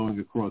drugs flowing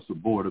across a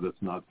border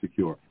that's not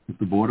secure. If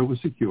the border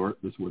was secure,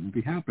 this wouldn't be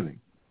happening.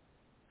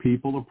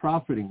 People are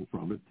profiting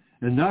from it.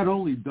 And not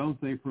only don't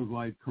they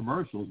provide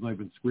commercials, and I've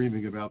been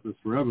screaming about this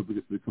forever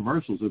because the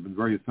commercials have been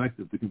very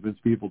effective to convince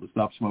people to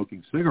stop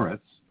smoking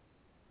cigarettes,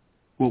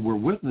 what we're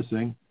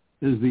witnessing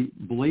is the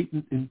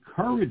blatant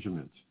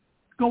encouragement.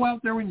 Go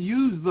out there and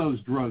use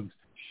those drugs.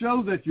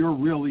 Show that you're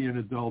really an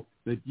adult,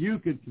 that you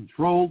can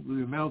control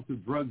the amount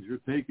of drugs you're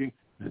taking,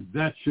 and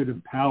that should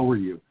empower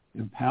you.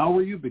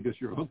 Empower you because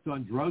you're hooked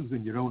on drugs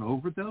and you don't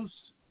overdose?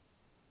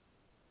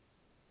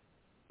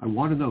 I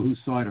want to know whose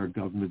side our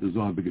government is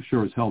on, because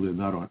sure as hell they're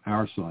not on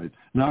our side,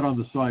 not on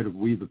the side of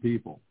we the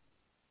people.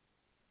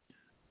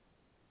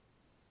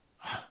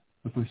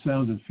 If I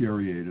sound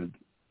infuriated,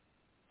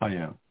 I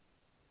am.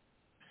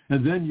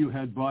 And then you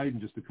had Biden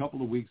just a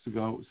couple of weeks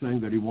ago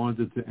saying that he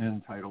wanted to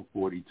end Title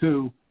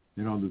 42,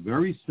 and on the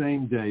very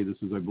same day, this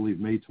is, I believe,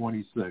 May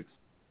 26th,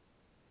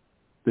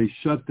 they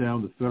shut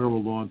down the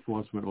Federal Law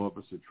Enforcement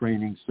Officer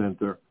Training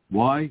Center.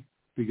 Why?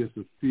 Because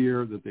of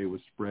fear that they were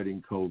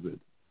spreading COVID.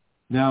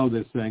 Now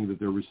they're saying that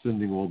they're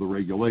rescinding all the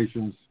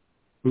regulations.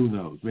 Who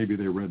knows? Maybe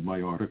they read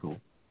my article.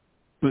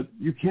 But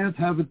you can't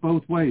have it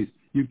both ways.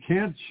 You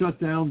can't shut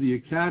down the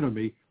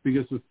academy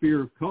because of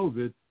fear of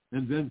COVID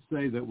and then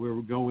say that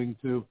we're going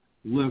to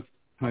lift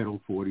Title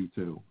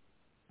 42.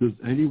 Does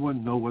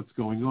anyone know what's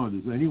going on?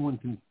 Does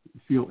anyone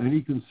feel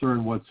any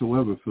concern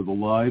whatsoever for the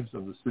lives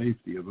and the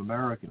safety of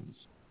Americans?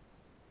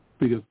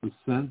 Because the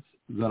sense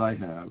that I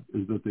have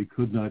is that they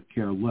could not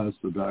care less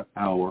about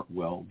our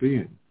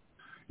well-being.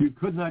 You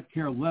could not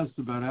care less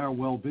about our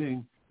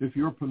well-being if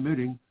you're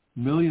permitting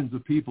millions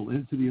of people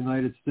into the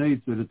United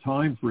States at a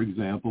time, for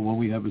example, when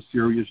we have a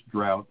serious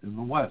drought in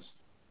the West.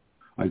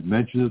 I've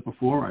mentioned it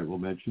before. I will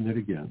mention it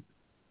again.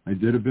 I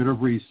did a bit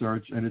of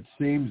research, and it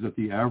seems that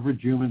the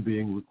average human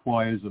being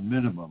requires a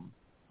minimum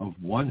of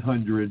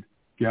 100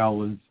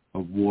 gallons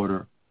of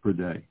water per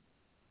day.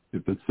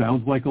 If it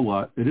sounds like a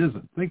lot, it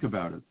isn't. Think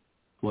about it.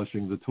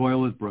 Flushing the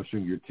toilet,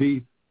 brushing your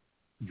teeth,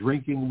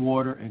 drinking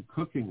water, and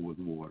cooking with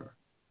water,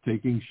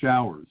 taking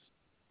showers,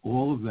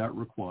 all of that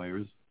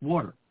requires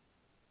water.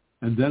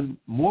 And then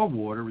more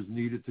water is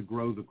needed to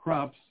grow the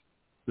crops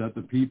that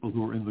the people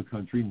who are in the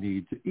country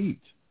need to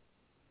eat.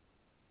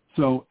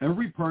 So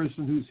every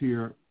person who's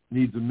here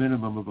needs a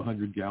minimum of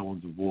 100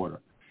 gallons of water.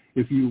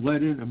 If you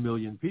let in 1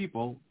 million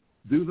people,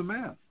 do the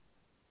math.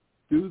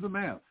 Do the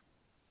math.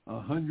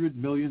 100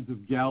 million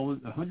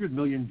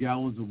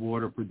gallons of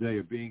water per day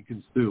are being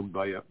consumed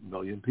by 1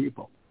 million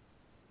people.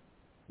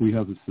 We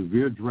have a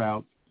severe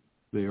drought.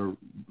 They are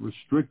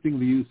restricting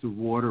the use of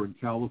water in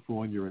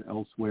California and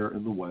elsewhere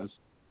in the West,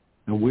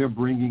 and we're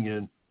bringing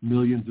in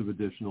millions of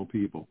additional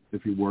people.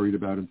 If you're worried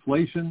about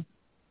inflation,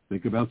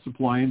 think about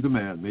supply and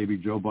demand. Maybe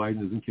Joe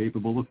Biden isn't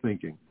capable of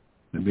thinking,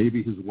 and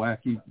maybe his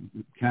wacky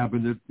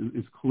cabinet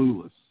is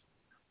clueless.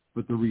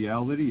 But the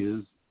reality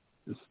is,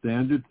 the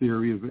standard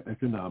theory of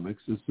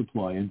economics is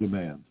supply and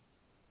demand.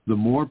 The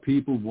more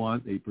people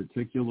want a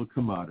particular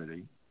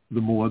commodity,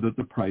 the more that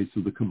the price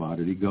of the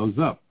commodity goes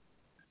up.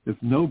 If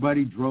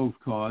nobody drove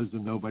cars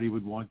and nobody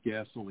would want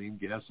gasoline,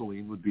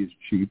 gasoline would be as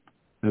cheap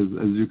as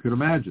you could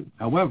imagine.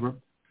 However,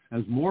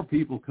 as more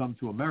people come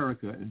to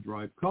America and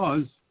drive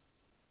cars,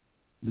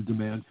 the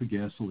demand for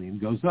gasoline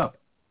goes up.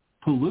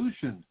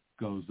 Pollution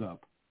goes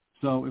up.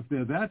 So if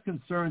they're that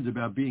concerned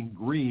about being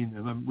green,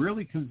 and I'm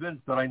really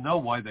convinced that I know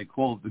why they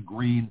call it the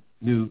Green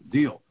New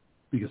Deal,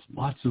 because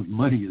lots of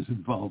money is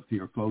involved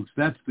here, folks.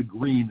 That's the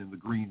green in the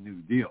Green New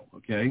Deal,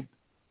 okay?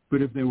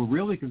 But if they were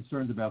really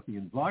concerned about the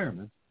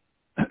environment,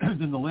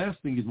 then the last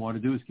thing you'd want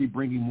to do is keep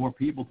bringing more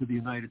people to the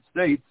United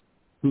States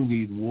who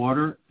need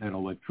water and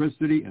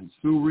electricity and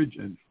sewerage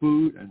and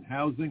food and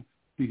housing,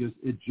 because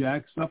it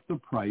jacks up the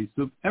price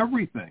of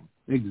everything,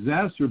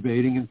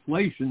 exacerbating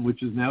inflation,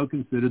 which is now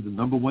considered the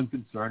number one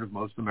concern of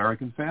most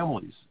American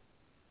families.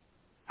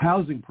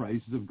 Housing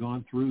prices have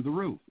gone through the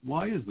roof.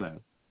 Why is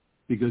that?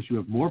 Because you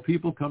have more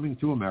people coming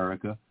to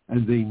America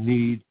and they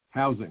need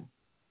housing.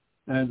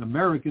 And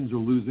Americans are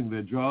losing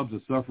their jobs,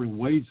 are suffering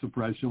wage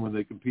suppression when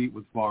they compete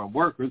with foreign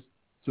workers,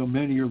 so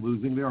many are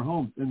losing their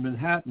homes. In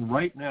Manhattan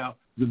right now,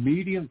 the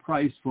median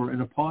price for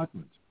an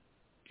apartment,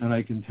 and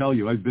I can tell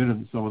you, I've been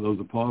in some of those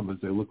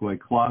apartments, they look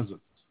like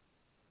closets.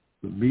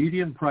 The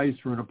median price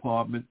for an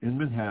apartment in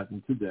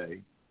Manhattan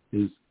today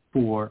is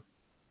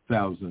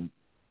 $4,000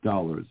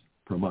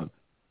 per month.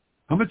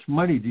 How much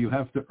money do you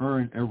have to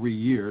earn every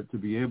year to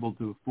be able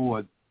to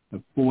afford a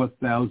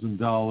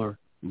 $4,000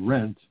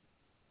 rent?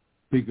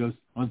 Because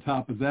on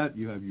top of that,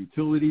 you have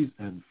utilities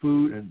and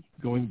food and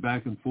going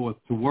back and forth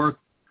to work,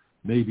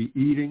 maybe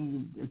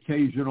eating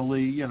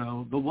occasionally,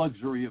 the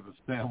luxury of a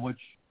sandwich.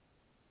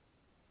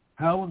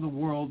 How in the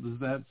world does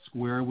that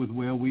square with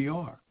where we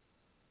are?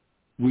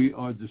 We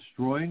are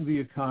destroying the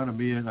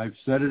economy, and I've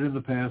said it in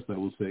the past. I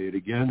will say it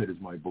again. It is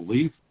my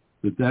belief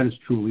that that is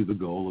truly the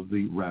goal of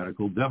the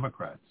radical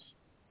Democrats,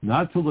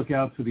 not to look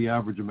out for the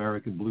average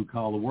American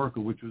blue-collar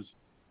worker, which was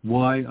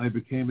why I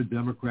became a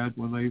Democrat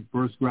when I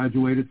first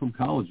graduated from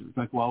college. In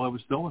fact, while I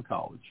was still in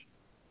college,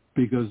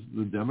 because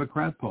the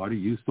Democrat Party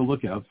used to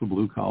look out for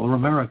blue-collar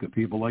America,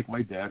 people like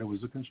my dad who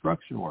was a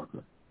construction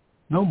worker.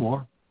 No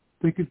more.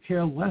 They could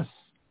care less.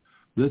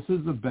 This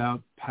is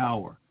about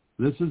power.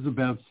 This is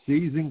about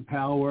seizing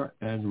power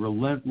and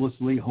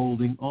relentlessly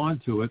holding on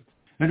to it.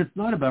 And it's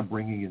not about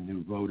bringing in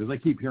new voters. I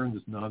keep hearing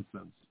this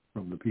nonsense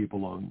from the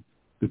people on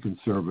the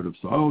conservative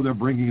side. Oh, they're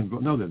bringing in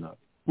voters. No, they're not.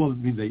 Well, I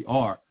mean, they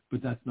are,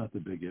 but that's not the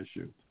big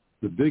issue.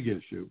 The big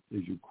issue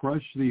is you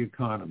crush the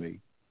economy,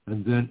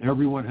 and then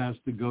everyone has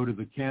to go to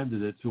the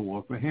candidates who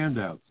offer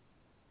handouts.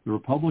 The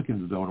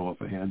Republicans don't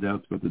offer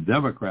handouts, but the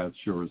Democrats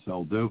sure as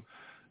hell do.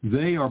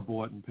 They are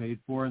bought and paid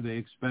for, and they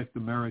expect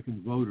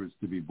American voters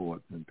to be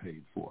bought and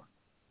paid for.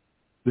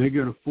 They're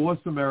going to force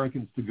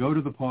Americans to go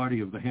to the party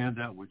of the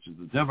handout, which is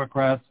the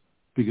Democrats,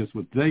 because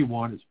what they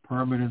want is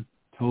permanent,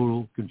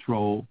 total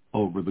control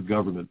over the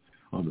government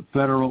on the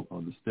federal,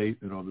 on the state,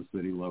 and on the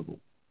city level.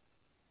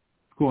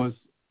 Of course,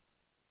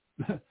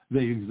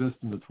 they exist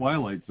in the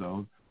twilight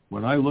zone.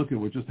 When I look at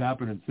what just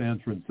happened in San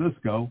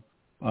Francisco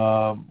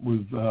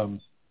with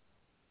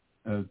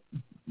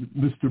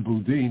Mr.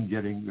 Boudin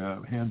getting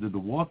handed the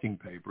walking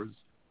papers,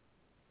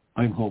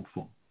 I'm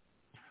hopeful.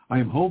 I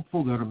am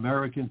hopeful that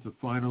Americans have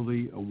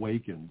finally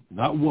awakened,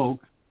 not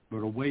woke, but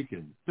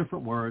awakened,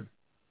 different word,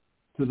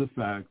 to the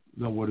fact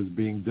that what is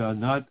being done,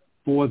 not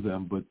for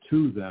them, but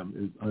to them,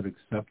 is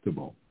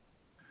unacceptable.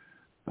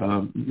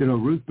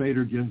 Ruth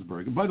Bader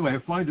Ginsburg. And by the way, I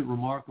find it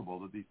remarkable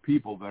that these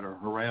people that are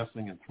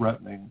harassing and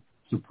threatening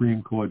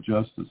Supreme Court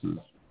justices,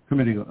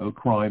 committing a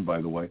crime,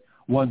 by the way,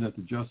 one that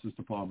the Justice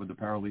Department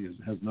apparently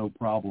has no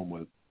problem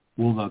with,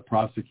 will not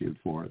prosecute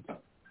for it.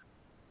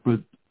 But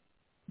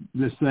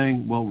they're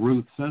saying, well,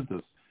 Ruth sent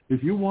us.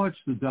 If you watch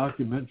the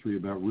documentary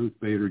about Ruth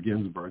Bader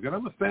Ginsburg, and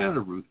I'm a fan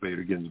of Ruth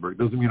Bader Ginsburg,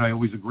 doesn't mean I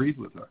always agreed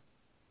with her.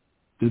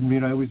 Didn't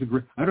mean I always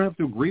agree. I don't have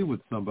to agree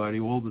with somebody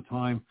all the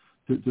time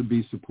to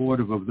be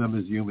supportive of them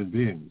as human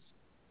beings,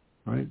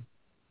 right?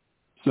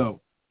 So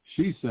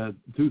she said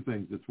two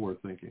things that's worth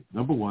thinking.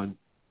 Number one,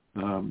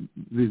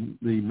 the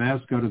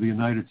mascot of the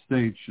United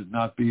States should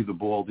not be the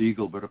bald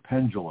eagle, but a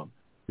pendulum.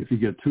 If you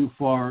get too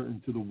far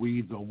into the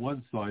weeds on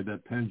one side,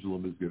 that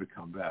pendulum is going to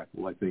come back.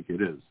 Well, I think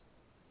it is.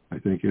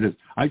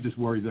 I just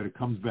worry that it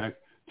comes back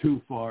too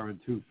far and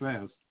too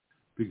fast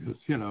because,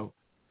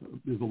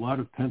 there's a lot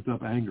of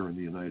pent-up anger in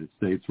the United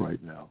States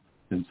right now.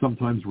 And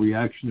sometimes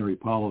reactionary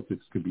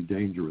politics can be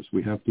dangerous.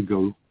 We have to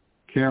go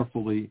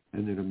carefully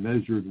and in a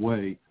measured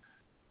way.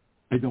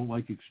 I don't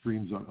like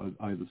extremes on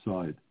either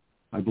side.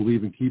 I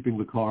believe in keeping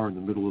the car in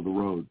the middle of the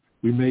road.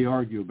 We may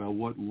argue about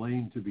what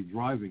lane to be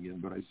driving in,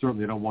 but I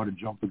certainly don't want to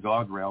jump the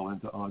guardrail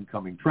into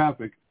oncoming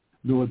traffic,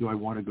 nor do I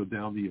want to go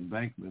down the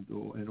embankment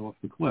and off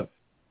the cliff.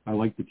 I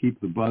like to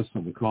keep the bus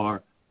and the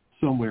car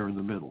somewhere in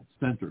the middle,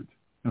 centered.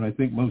 And I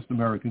think most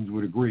Americans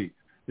would agree.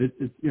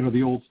 It's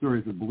the old story,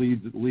 if it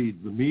bleeds, it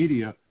leads. The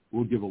media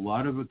will give a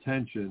lot of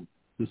attention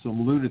to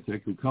some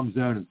lunatic who comes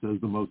out and says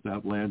the most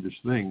outlandish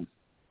things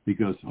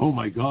because, oh,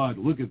 my God,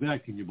 look at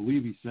that. Can you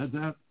believe he said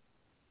that?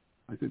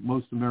 I think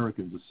most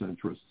Americans are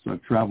centrists.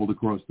 I've traveled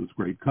across this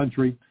great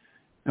country.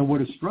 And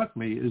what has struck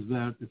me is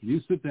that if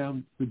you sit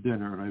down for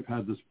dinner, and I've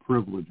had this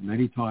privilege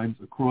many times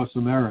across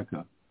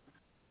America,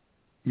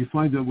 you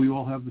find that we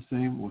all have the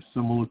same or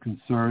similar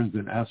concerns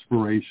and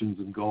aspirations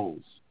and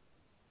goals.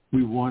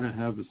 We want to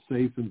have a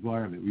safe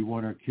environment. We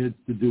want our kids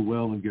to do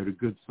well and get a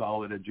good,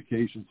 solid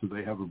education so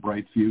they have a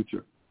bright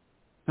future.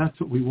 That's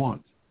what we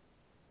want.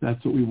 The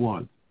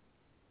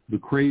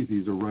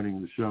crazies are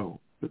running the show.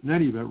 But in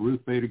any event,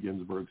 Ruth Bader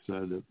Ginsburg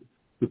said that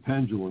the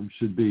pendulum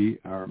should be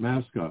our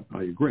mascot.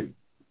 I agree.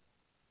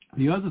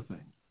 The other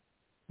thing,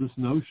 this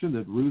notion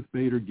that Ruth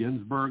Bader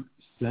Ginsburg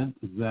sent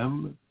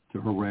them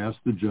to harass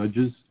the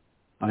judges,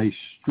 I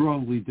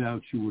strongly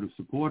doubt she would have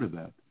supported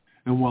that.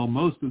 And while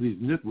most of these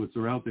nitwits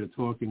are out there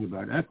talking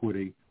about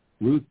equity,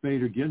 Ruth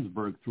Bader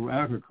Ginsburg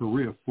throughout her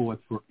career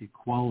fought for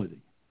equality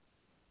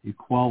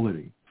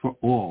for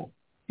all,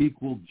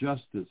 equal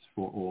justice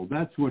for all.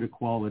 That's what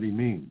equality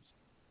means.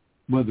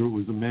 Whether it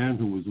was a man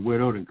who was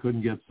widowed and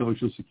couldn't get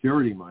Social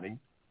Security money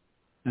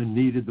and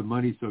needed the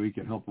money so he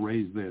could help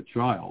raise their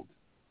child,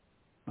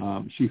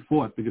 she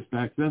fought because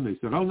back then they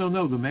said, oh,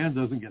 no, the man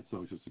doesn't get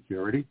Social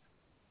Security.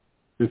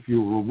 If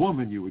you were a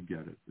woman, you would get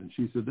it. And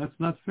she said, that's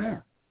not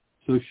fair.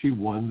 So she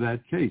won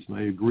that case. And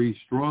I agree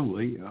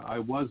strongly. I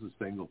was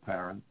a single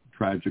parent,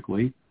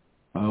 tragically,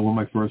 when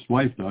my first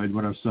wife died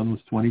when our son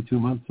was 22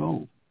 months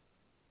old.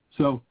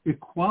 So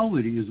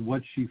equality is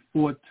what she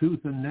fought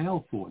tooth and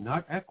nail for,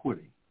 not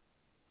equity.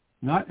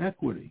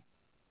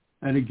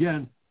 And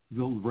again,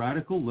 the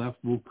radical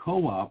left will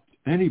co-opt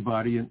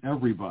anybody and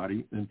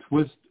everybody and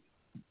twist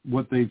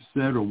what they've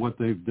said or what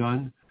they've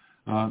done.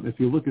 If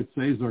you look at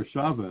Cesar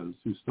Chavez,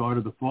 who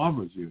started the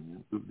Farmers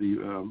Union,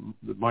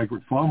 the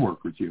Migrant Farm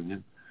Workers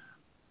Union,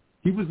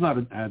 he was not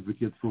an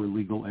advocate for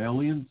illegal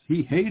aliens.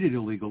 He hated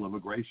illegal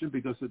immigration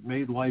because it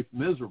made life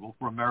miserable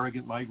for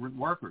American migrant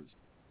workers.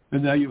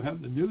 And now you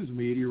have the news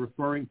media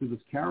referring to this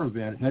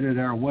caravan headed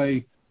our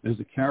way as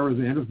a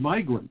caravan of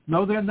migrants.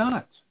 No, they're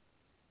not,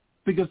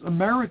 because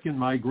American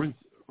migrants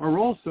are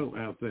also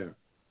out there.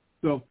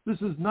 So this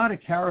is not a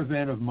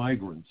caravan of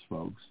migrants,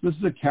 folks. This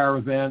is a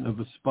caravan of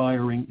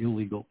aspiring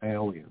illegal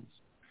aliens.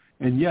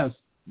 And yes,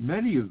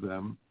 many of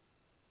them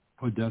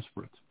are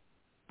desperate.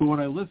 But when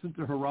I listened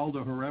to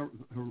Geraldo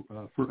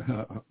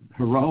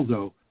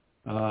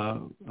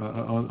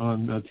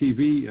on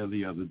TV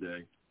the other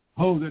day,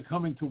 oh, they're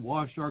coming to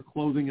wash our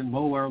clothing and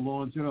mow our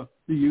lawns, the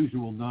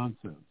usual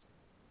nonsense.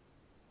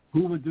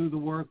 Who would do the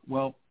work?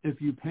 Well,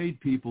 if you paid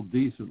people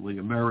decently,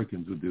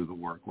 Americans would do the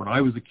work. When I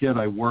was a kid,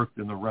 I worked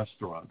in the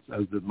restaurants,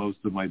 as did most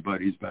of my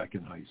buddies back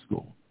in high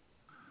school.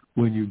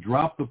 When you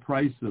drop the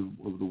price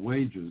of the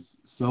wages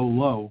so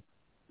low,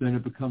 then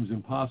it becomes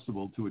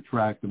impossible to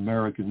attract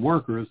American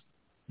workers.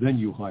 Then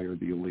you hire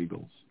the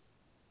illegals.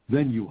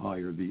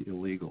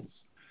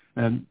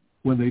 And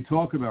when they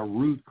talk about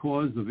root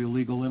cause of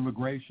illegal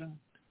immigration,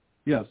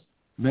 yes,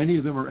 many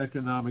of them are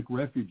economic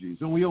refugees.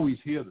 And we always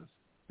hear this.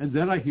 And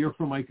then I hear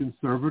from my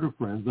conservative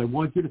friends, I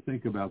want you to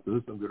think about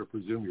this. I'm going to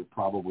presume you're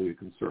probably a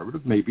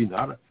conservative, maybe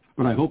not,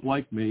 but I hope,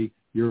 like me,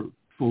 you're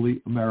fully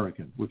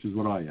American, which is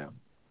what I am.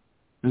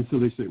 And so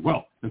they say,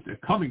 well, if they're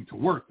coming to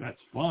work,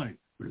 that's fine,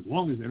 but as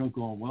long as they don't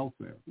go on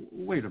welfare.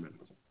 Wait a minute.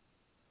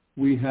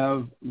 We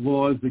have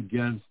laws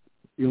against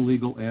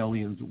illegal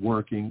aliens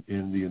working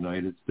in the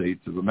United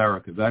States of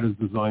America. That is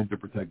designed to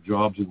protect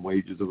jobs and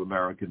wages of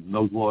Americans, and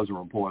those laws are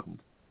important.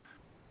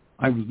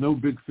 I was no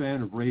big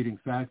fan of raiding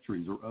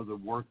factories or other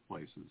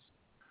workplaces.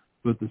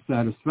 But the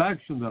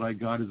satisfaction that I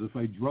got is if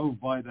I drove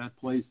by that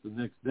place the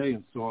next day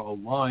and saw a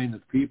line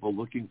of people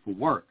looking for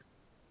work.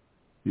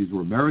 These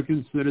were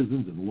American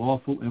citizens and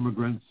lawful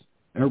immigrants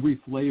every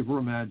flavor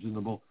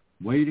imaginable,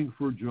 waiting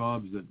for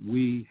jobs that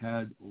we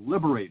had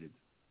liberated.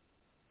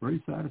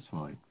 Very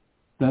satisfying.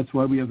 That's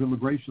why we have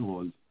immigration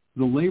laws.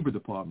 The Labor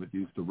Department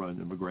used to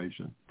run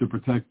immigration to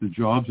protect the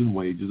jobs and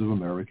wages of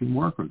American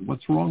workers.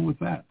 What's wrong with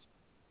that?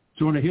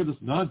 So when I hear this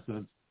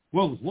nonsense,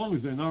 well, as long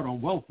as they're not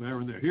on welfare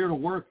and they're here to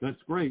work, that's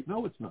great.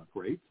 No, it's not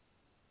great.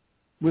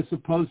 We're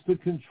supposed to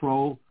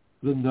control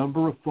the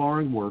number of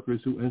foreign workers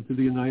who enter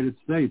the United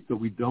States so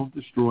we don't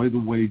destroy the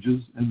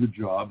wages and the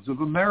jobs of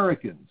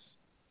Americans.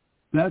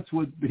 That's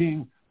what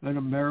being an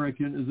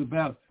American is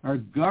about. Our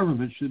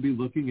government should be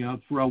looking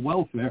out for our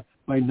welfare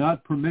by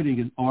not permitting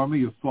an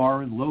army of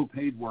foreign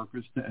low-paid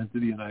workers to enter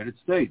the United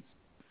States.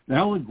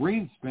 Alan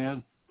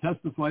Greenspan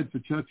testified for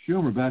Chuck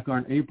Schumer back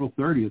on April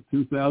 30th,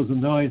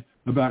 2009,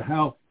 about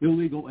how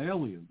illegal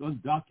aliens,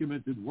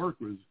 undocumented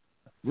workers,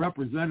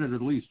 represented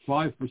at least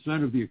 5%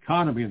 of the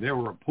economy, and they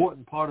were an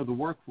important part of the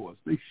workforce.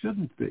 They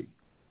shouldn't be.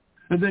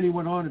 And then he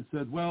went on and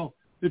said, well,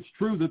 it's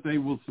true that they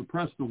will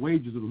suppress the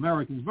wages of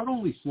Americans, but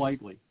only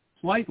slightly.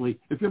 Slightly.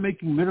 If you're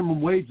making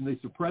minimum wage and they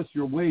suppress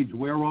your wage,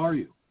 where are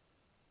you?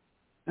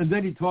 And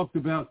then he talked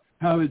about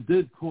how it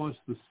did cost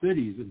the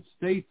cities and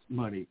states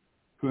money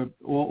for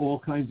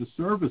all kinds of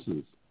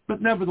services.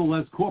 But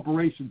nevertheless,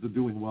 corporations are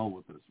doing well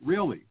with this.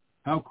 Really?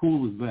 How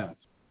cool is that?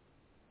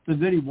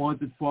 And then he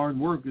wanted foreign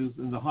workers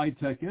in the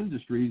high-tech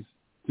industries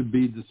to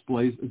be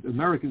displaced,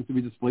 Americans to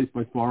be displaced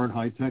by foreign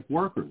high-tech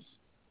workers,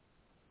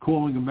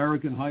 calling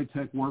American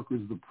high-tech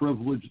workers the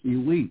privileged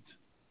elite.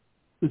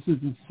 This is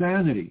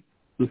insanity.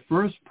 The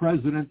first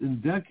president in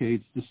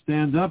decades to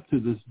stand up to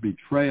this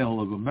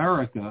betrayal of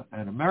America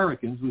and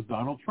Americans was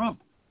Donald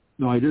Trump.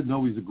 Now, I didn't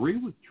always agree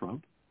with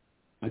Trump.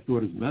 I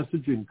thought his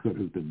messaging could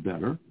have been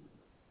better.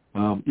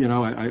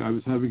 I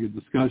was having a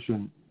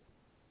discussion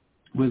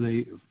with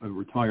a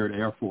retired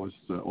Air Force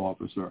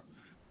officer,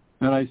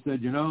 and I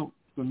said,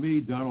 for me,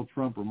 Donald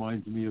Trump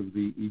reminds me of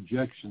the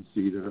ejection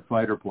seat in a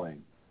fighter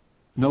plane.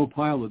 No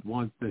pilot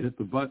wants to hit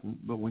the button,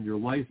 but when your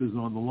life is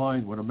on the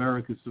line, when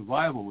America's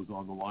survival was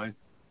on the line,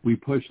 we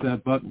pushed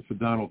that button for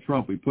Donald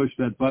Trump. We pushed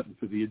that button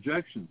for the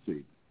ejection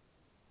seat.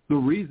 The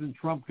reason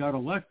Trump got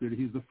elected,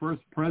 he's the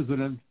first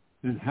president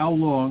in how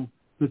long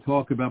to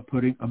talk about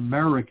putting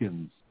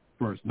Americans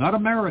first, not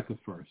America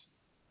first,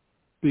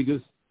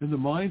 because in the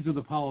minds of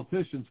the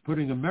politicians,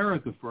 putting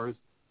America first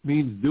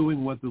means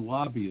doing what the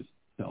lobbyists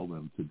tell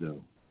them to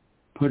do.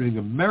 Putting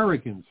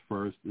Americans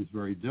first is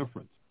very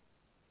different.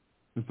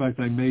 In fact,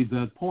 I made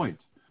that point.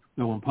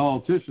 Now, when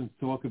politicians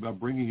talk about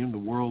bringing in the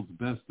world's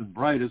best and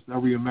brightest,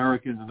 every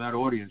American in that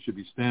audience should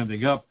be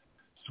standing up,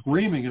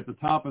 screaming at the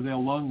top of their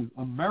lungs,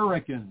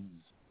 Americans,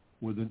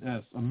 with an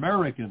S,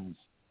 Americans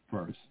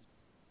first.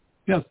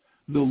 Yes,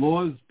 the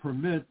laws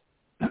permit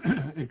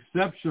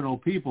exceptional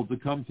people to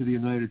come to the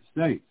United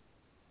States,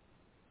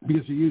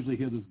 because you usually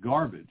hear this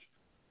garbage.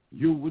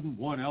 You wouldn't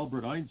want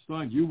Albert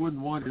Einstein. You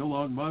wouldn't want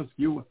Elon Musk.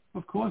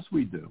 Of course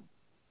we do.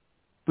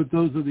 But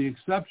those are the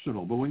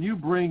exceptional. But when you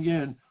bring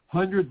in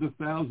hundreds of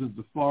thousands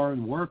of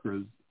foreign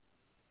workers,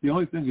 the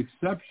only thing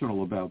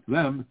exceptional about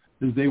them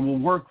is they will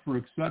work for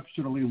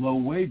exceptionally low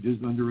wages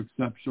under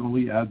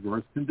exceptionally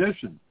adverse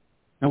conditions.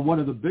 And one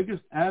of the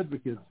biggest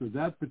advocates for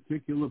that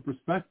particular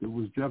perspective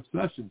was Jeff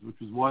Sessions, which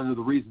is one of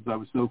the reasons I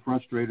was so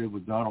frustrated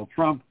with Donald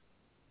Trump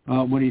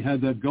when he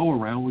had that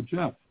go-around with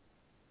Jeff.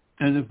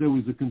 And if there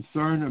was a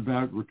concern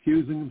about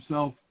recusing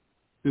himself,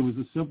 there was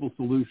a simple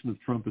solution if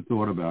Trump had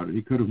thought about it.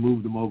 He could have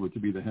moved him over to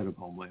be the head of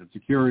Homeland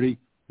Security,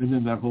 and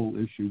then that whole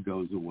issue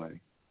goes away.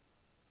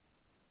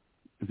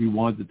 If he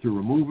wanted to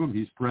remove him,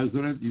 he's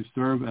president. You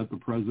serve at the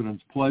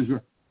president's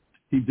pleasure.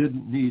 He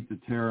didn't need to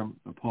tear him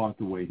apart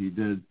the way he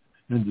did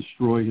and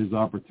destroy his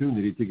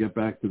opportunity to get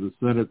back to the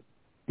Senate,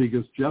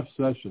 because Jeff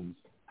Sessions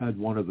had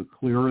one of the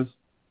clearest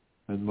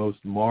and most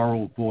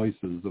moral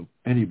voices of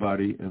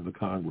anybody in the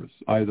Congress,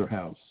 either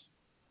house.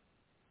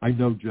 I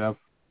know Jeff.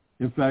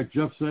 In fact,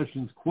 Jeff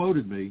Sessions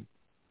quoted me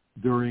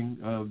during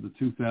the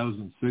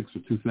 2006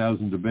 or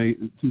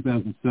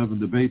 2007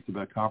 debates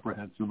about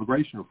comprehensive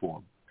immigration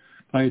reform.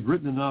 I had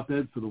written an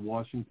op-ed for the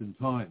Washington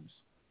Times,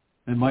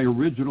 and my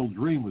original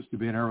dream was to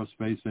be an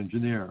aerospace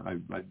engineer. I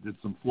did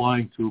some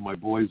flying too. My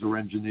boys are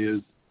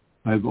engineers.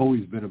 I've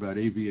always been about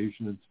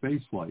aviation and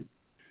space flight.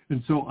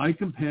 And so I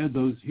compared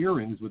those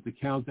hearings with the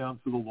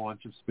countdown for the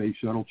launch of Space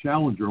Shuttle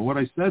Challenger. And what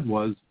I said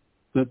was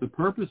that the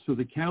purpose for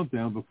the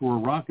countdown before a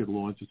rocket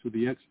launch is for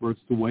the experts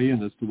to weigh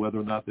in as to whether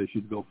or not they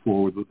should go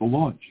forward with the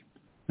launch.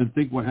 And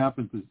think what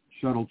happened to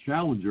Shuttle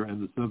Challenger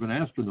and the 7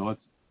 astronauts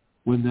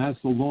when NASA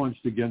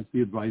launched against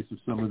the advice of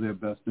some of their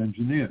best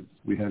engineers.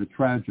 We had a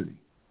tragedy.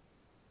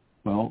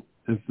 Well,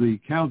 if the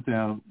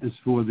countdown is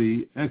for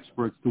the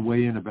experts to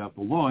weigh in about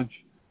the launch,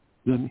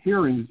 then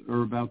hearings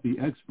are about the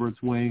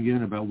experts weighing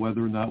in about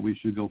whether or not we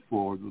should go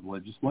forward with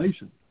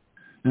legislation.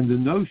 And the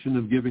notion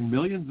of giving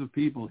millions of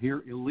people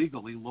here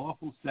illegally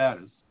lawful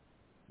status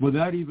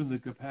without even the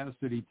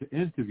capacity to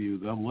interview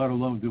them, let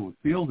alone do a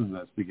field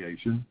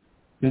investigation,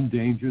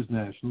 endangers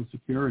national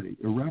security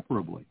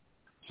irreparably.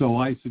 So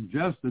I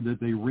suggested that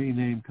they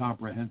rename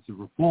comprehensive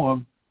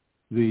reform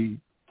the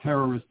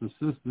Terrorist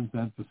Assistance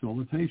and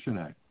Facilitation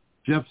Act.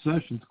 Jeff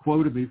Sessions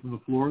quoted me from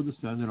the floor of the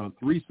Senate on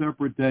 3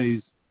 separate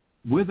days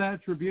with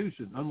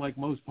attribution. Unlike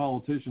most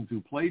politicians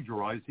who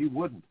plagiarize, he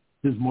wouldn't.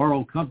 His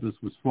moral compass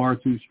was far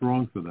too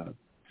strong for that.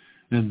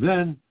 And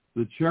then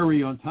the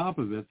cherry on top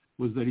of it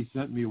was that he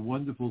sent me a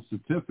wonderful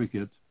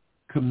certificate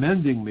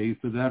commending me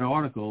for that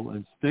article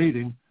and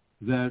stating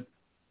that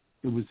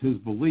it was his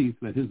belief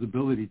that his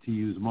ability to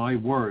use my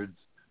words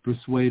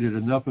persuaded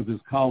enough of his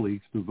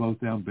colleagues to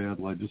vote down bad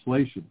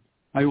legislation.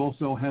 I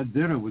also had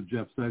dinner with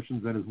Jeff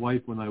Sessions and his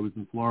wife when I was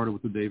in Florida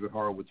with the David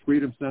Horowitz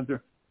Freedom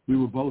Center. We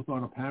were both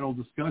on a panel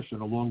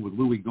discussion along with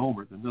Louis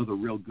Gohmert, another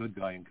real good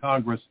guy in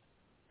Congress,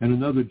 and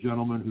another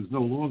gentleman who's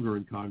no longer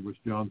in Congress,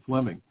 John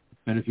Fleming.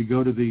 And if you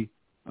go to the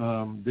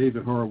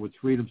David Horowitz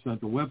Freedom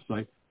Center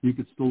website, you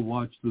could still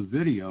watch the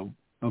video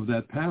of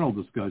that panel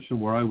discussion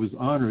where I was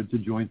honored to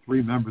join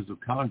 3 members of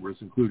Congress,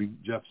 including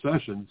Jeff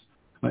Sessions,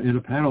 in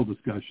a panel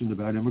discussion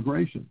about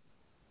immigration.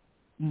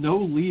 No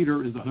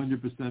leader is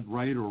 100%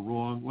 right or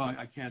wrong. Well,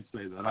 I can't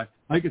say that.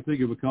 I can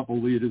think of a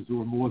couple leaders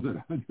who are more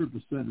than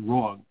 100%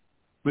 wrong,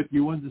 but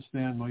you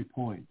understand my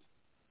point.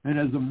 And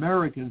as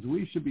Americans,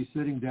 we should be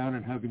sitting down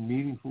and having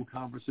meaningful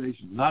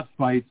conversations, not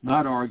fights,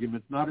 not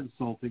arguments, not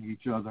insulting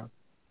each other.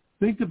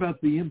 Think about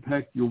the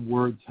impact your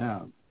words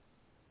have.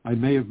 I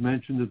may have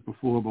mentioned it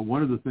before, but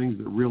one of the things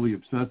that really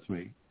upsets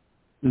me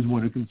is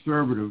when a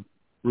conservative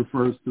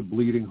refers to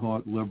bleeding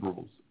heart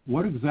liberals.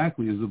 What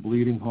exactly is a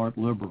bleeding heart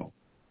liberal?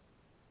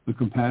 A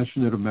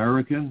compassionate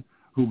American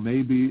who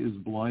maybe is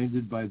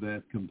blinded by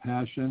that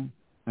compassion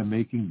and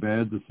making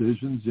bad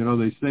decisions? You know,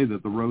 they say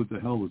that the road to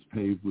hell is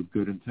paved with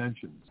good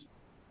intentions.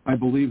 I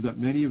believe that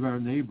many of our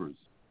neighbors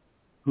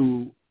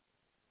who,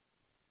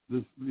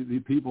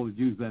 the people that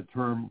use that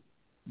term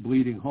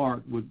bleeding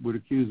heart would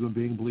accuse them of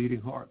being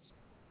bleeding hearts.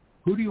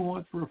 Who do you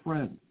want for a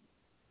friend?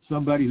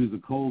 Somebody who's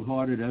a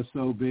cold-hearted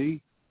SOB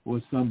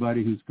or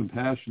somebody who's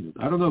compassionate?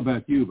 I don't know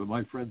about you, but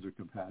my friends are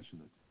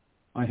compassionate.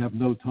 I have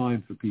no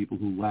time for people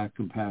who lack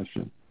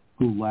compassion,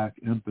 who lack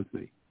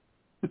empathy.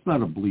 It's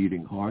not a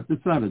bleeding heart.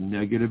 It's not a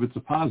negative. It's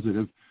a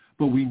positive.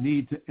 But we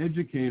need to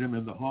educate them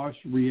in the harsh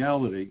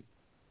reality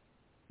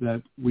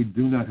that we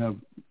do not have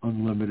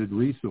unlimited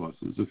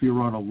resources. If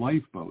you're on a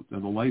lifeboat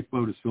and the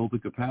lifeboat is filled to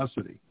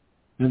capacity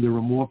and there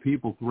are more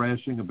people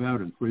thrashing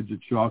about in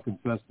frigid,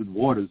 shark-infested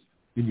waters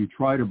and you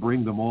try to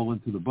bring them all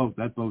into the boat,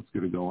 that boat's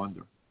going to go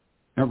under.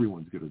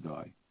 Everyone's going to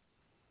die.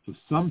 So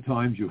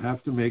sometimes you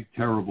have to make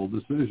terrible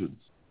decisions.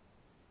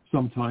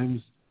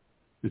 Sometimes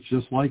it's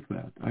just like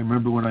that. I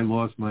remember when I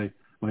lost my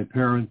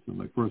parents and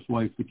my first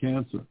wife to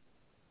cancer.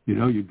 You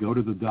know, you go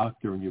to the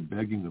doctor and you're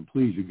begging them,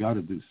 please, you got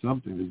to do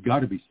something. There's got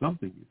to be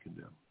something you can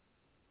do.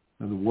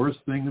 And the worst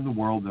thing in the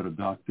world that a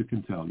doctor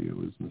can tell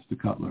you is, Mr.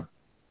 Cutler,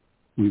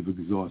 we've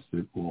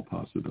exhausted all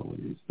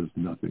possibilities. There's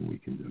nothing we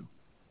can do.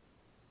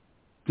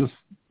 Just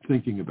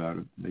thinking about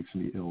it makes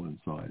me ill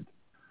inside.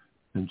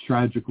 And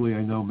tragically,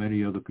 I know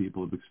many other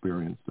people have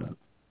experienced that.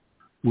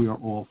 We are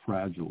all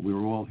fragile. We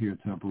are all here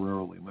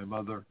temporarily. My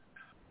mother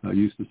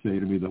used to say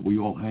to me that we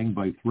all hang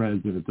by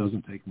threads and it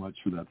doesn't take much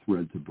for that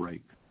thread to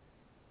break.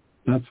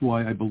 That's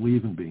why I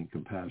believe in being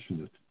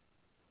compassionate.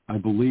 I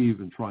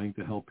believe in trying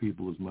to help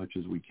people as much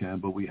as we can,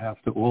 but we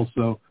have to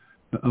also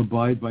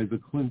abide by the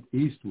Clint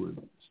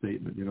Eastwood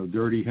statement, you know,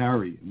 Dirty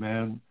Harry, a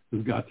man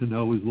has got to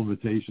know his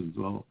limitations.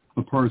 Well,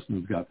 a person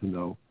has got to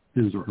know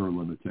his or her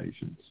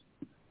limitations.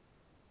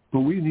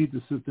 But we need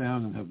to sit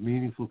down and have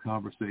meaningful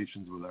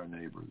conversations with our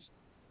neighbors.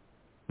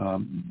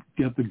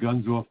 Get the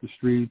guns off the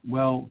street.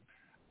 Well,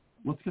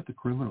 let's get the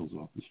criminals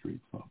off the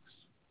street, folks.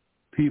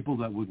 People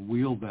that would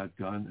wield that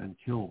gun and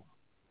kill.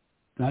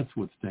 That's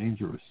what's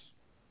dangerous.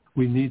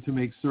 We need to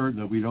make certain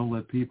that we don't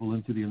let people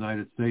into the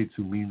United States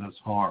who mean us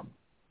harm.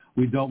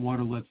 We don't want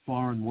to let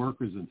foreign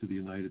workers into the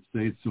United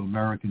States so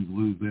Americans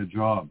lose their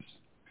jobs.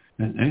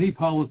 And any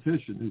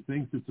politician who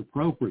thinks it's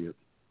appropriate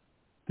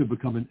to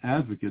become an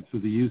advocate for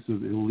the use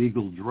of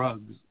illegal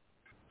drugs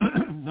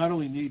not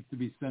only needs to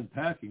be sent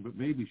packing, but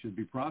maybe should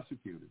be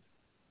prosecuted.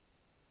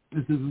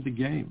 This isn't a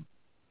game.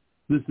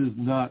 This is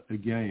not a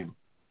game.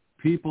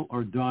 People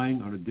are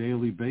dying on a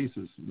daily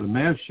basis. The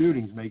mass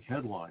shootings make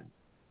headlines.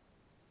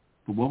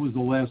 But when was the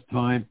last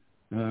time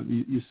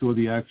you saw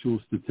the actual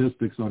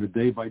statistics on a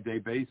day-by-day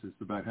basis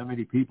about how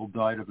many people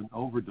died of an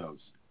overdose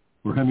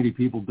or how many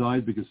people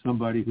died because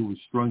somebody who was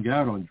strung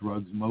out on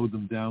drugs mowed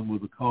them down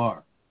with a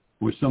car,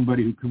 or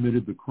somebody who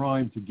committed the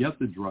crime to get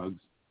the drugs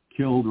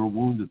killed or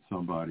wounded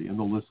somebody, and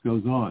the list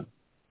goes on.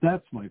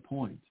 That's my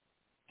point.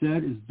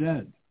 Dead is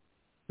dead.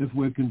 If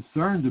we're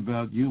concerned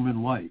about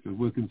human life, if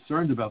we're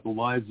concerned about the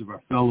lives of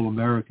our fellow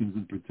Americans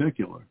in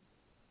particular,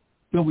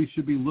 then we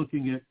should be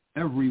looking at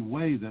every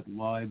way that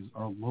lives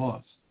are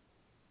lost.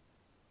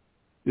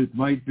 It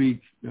might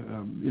be,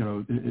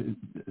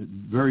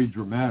 very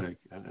dramatic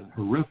and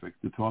horrific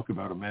to talk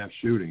about a mass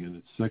shooting, and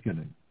it's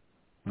sickening.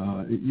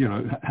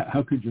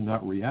 How could you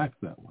not react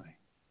that way?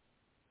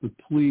 But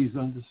please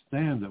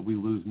understand that we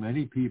lose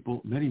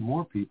many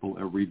more people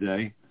every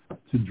day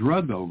to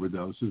drug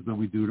overdoses than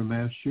we do to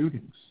mass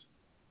shootings.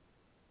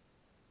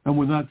 And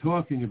we're not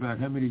talking about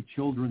how many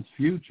children's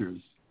futures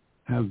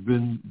have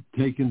been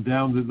taken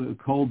down to the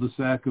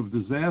cul-de-sac of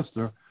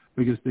disaster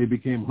because they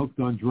became hooked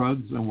on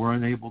drugs and were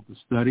unable to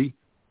study.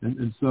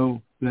 And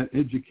so that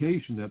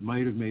education that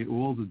might have made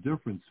all the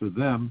difference for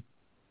them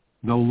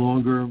no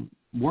longer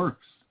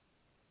works.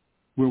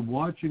 We're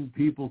watching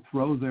people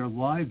throw their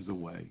lives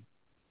away.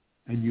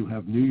 And you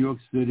have New York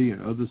City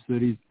and other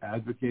cities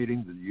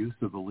advocating the use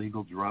of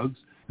illegal drugs.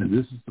 And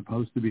this is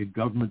supposed to be a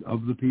government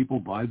of the people,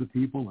 by the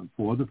people, and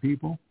for the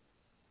people.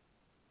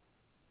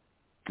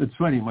 It's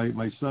funny,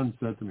 my son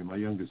said to me, my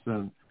youngest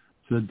son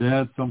said,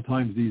 Dad,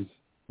 sometimes these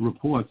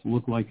reports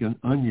look like an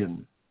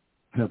Onion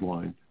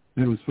headline.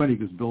 And it was funny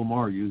because Bill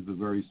Maher used the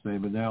very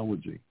same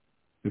analogy.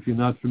 If you're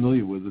not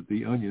familiar with it,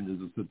 The Onion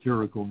is a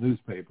satirical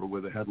newspaper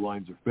where the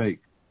headlines are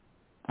fake.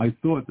 I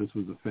thought this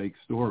was a fake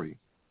story.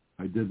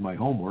 I did my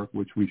homework,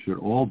 which we should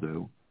all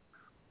do,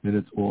 and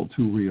it's all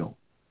too real.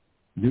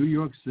 New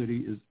York City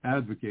is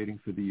advocating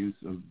for the use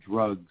of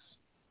drugs,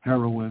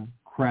 heroin,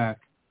 crack,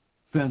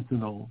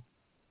 fentanyl.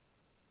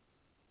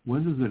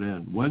 When does it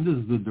end? When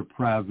does the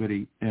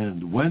depravity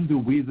end? When do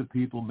we, the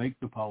people, make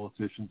the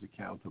politicians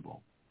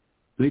accountable?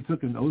 They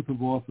took an oath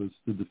of office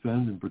to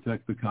defend and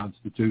protect the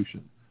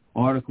Constitution.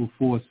 Article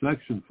 4,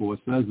 Section 4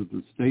 says that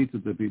the states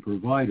that they be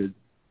provided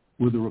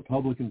with a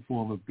Republican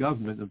form of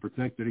government and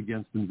protected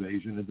against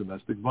invasion and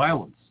domestic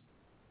violence.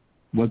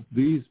 What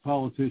these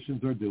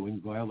politicians are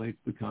doing violates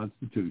the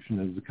Constitution,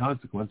 and as a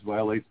consequence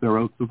violates their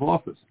oaths of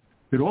office.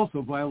 It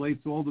also violates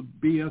all the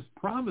BS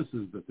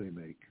promises that they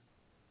make.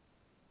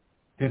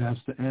 It has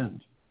to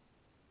end.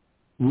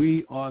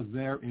 We are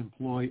their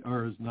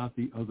employers, not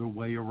the other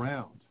way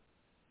around.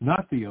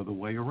 Not the other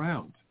way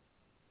around.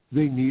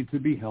 They need to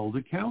be held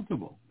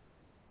accountable.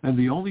 And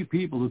the only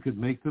people who could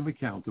make them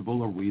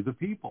accountable are we, the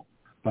people,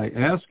 by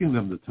asking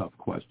them the tough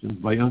questions,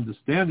 by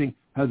understanding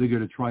how they're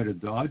going to try to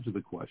dodge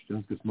the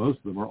questions, because most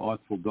of them are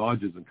artful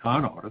dodgers and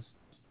con artists,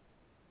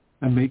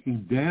 and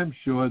making damn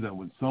sure that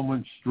when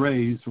someone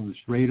strays from the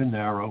straight and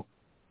narrow,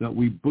 that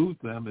we boot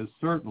them as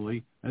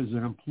certainly as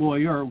an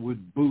employer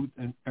would boot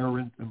an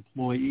errant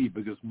employee,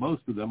 because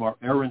most of them are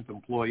errant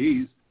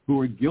employees who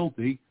are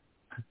guilty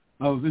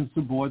of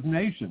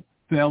insubordination,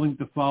 failing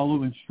to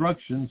follow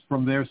instructions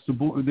from their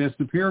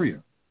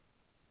superior.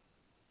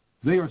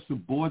 They are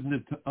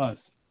subordinate to us.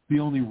 The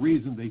only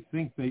reason they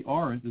think they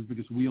aren't is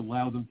because we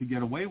allow them to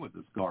get away with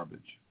this garbage.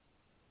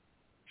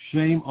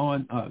 Shame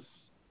on us.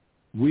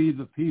 We,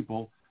 the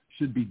people,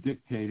 should be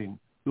dictating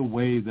the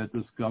way that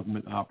this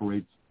government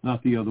operates,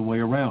 not the other way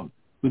around.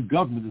 The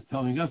government is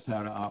telling us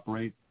how to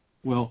operate.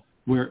 Well,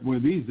 where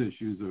these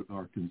issues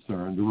are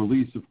concerned, the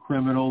release of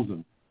criminals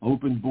and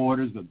open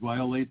borders that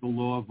violate the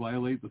law,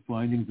 violate the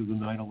findings of the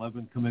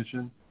 9/11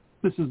 Commission,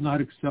 this is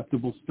not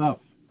acceptable stuff.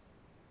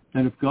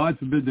 And if, God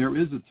forbid, there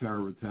is a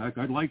terror attack,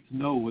 I'd like to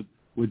know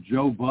what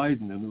Joe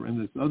Biden and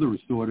this other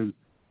assorted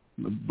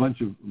bunch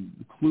of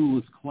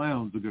clueless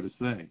clowns are going to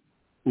say.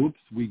 Oops,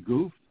 we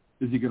goofed.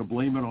 Is he going to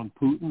blame it on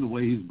Putin the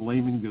way he's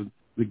blaming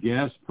the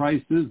gas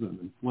prices and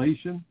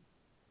inflation?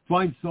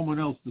 Find someone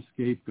else to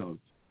scapegoat.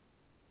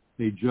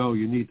 Hey, Joe,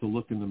 you need to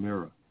look in the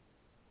mirror.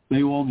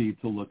 They all need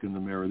to look in the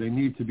mirror. They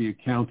need to be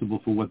accountable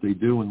for what they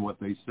do and what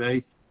they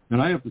say.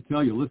 And I have to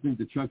tell you, listening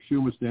to Chuck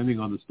Schumer standing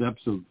on the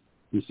steps of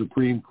the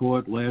Supreme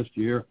Court last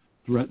year,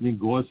 threatening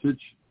Gorsuch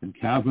and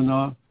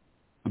Kavanaugh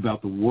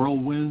about the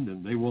whirlwind,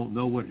 and they won't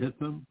know what hit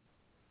them.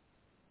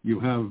 You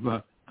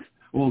have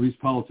all these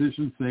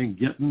politicians saying,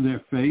 get in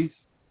their face.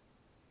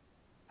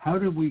 How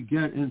did we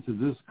get into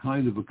this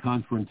kind of a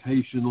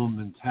confrontational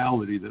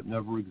mentality that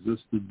never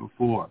existed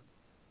before?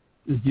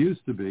 It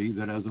used to be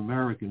that as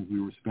Americans, we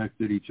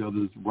respected each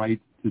other's right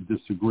to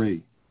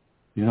disagree.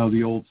 You know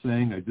the old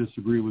saying, I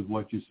disagree with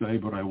what you say,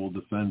 but I will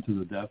defend to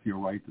the death your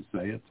right to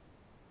say it.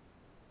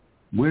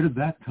 Where did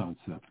that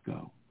concept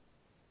go?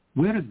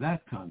 Where did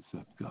that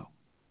concept go?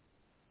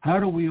 How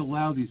do we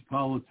allow these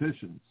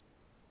politicians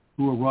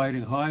who are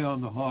riding high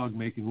on the hog,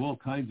 making all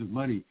kinds of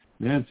money,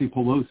 Nancy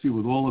Pelosi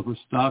with all of her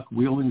stock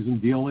wheelings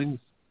and dealings?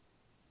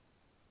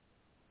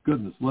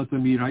 Goodness, let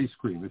them eat ice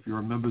cream. If you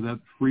remember that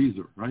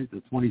freezer, right?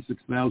 The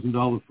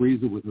 $26,000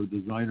 freezer with her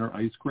designer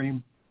ice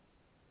cream.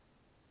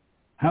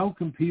 How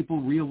can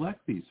people reelect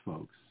these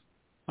folks?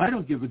 I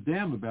don't give a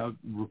damn about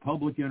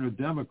Republican or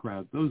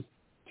Democrat. Those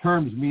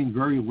terms mean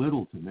very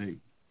little to me.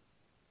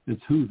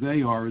 It's who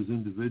they are as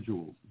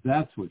individuals.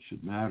 That's what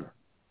should matter.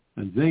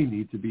 And they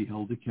need to be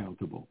held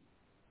accountable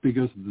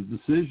because the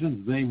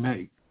decisions they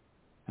make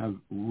have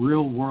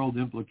real-world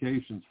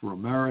implications for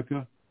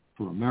America,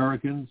 for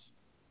Americans,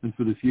 and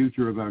for the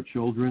future of our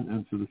children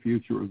and for the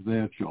future of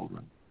their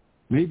children.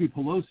 Maybe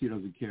Pelosi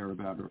doesn't care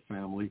about her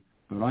family,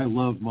 but I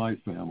love my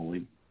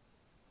family,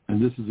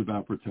 and this is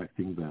about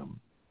protecting them.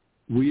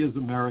 We as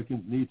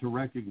Americans need to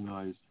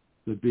recognize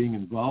that being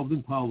involved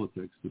in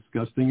politics,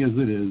 disgusting as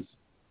it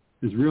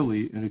is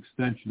really an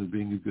extension of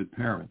being a good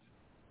parent,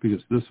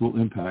 because this will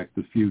impact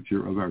the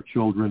future of our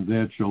children,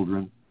 their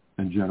children,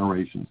 and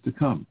generations to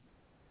come.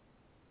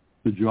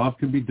 The job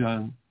can be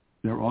done.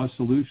 There are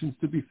solutions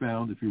to be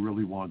found if you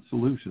really want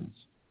solutions.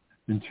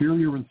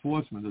 Interior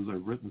enforcement, as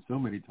I've written so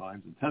many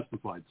times and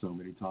testified so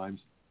many times,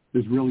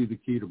 is really the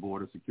key to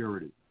border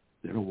security.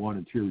 They don't want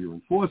interior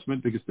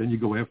enforcement because then you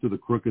go after the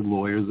crooked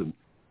lawyers and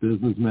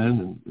businessmen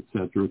and et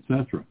cetera, et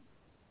cetera.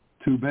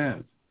 Too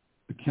bad.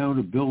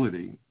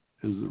 Accountability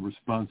is a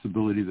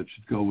responsibility that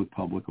should go with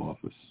public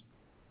office.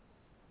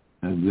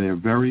 And they're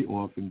very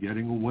often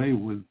getting away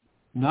with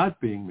not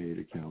being made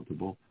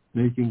accountable,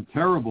 making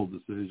terrible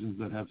decisions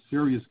that have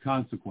serious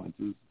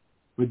consequences.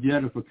 But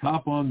yet if a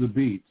cop on the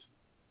beat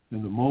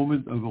in the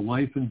moment of a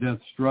life and death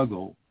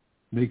struggle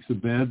makes a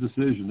bad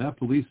decision, that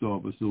police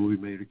officer will be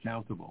made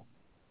accountable.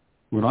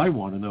 What I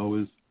want to know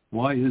is,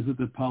 why is it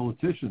that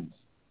politicians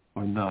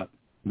are not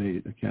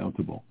made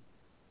accountable?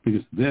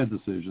 Because their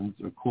decisions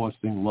are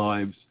costing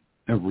lives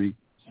every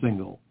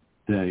single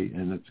day,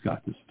 and it's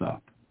got to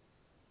stop.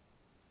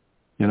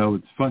 You know,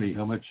 it's funny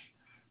how much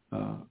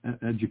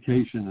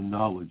education and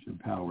knowledge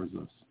empowers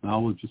us.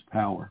 Knowledge is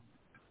power.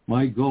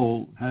 My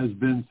goal has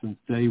been since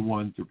day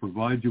one to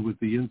provide you with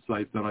the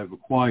insight that I've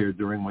acquired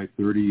during my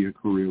 30-year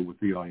career with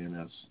the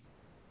INS.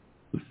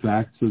 The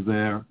facts are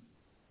there.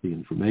 The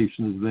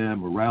information is there.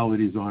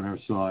 Morality is on our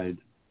side.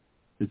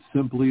 It's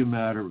simply a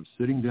matter of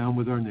sitting down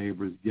with our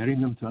neighbors, getting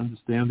them to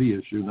understand the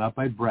issue, not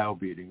by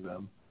browbeating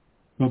them,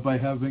 but by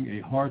having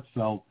a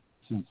heartfelt,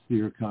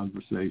 sincere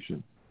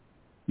conversation.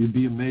 You'd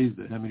be amazed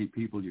at how many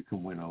people you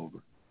can win over.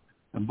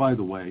 And by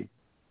the way,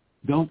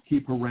 don't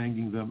keep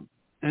haranguing them.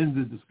 End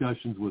the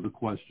discussions with a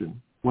question.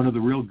 One of the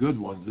real good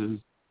ones is,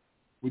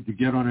 would you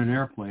get on an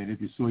airplane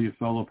if you saw your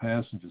fellow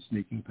passenger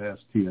sneaking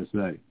past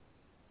TSA?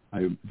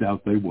 I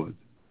doubt they would.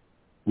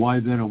 Why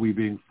then are we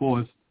being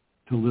forced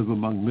to live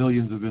among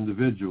millions of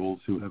individuals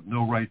who have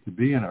no right to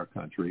be in our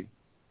country,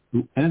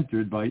 who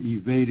entered by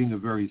evading a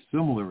very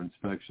similar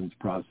inspections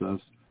process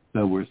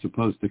that we're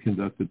supposed to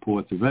conduct at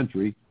ports of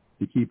entry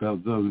to keep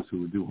out those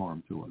who would do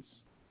harm to us?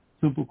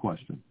 Simple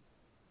question.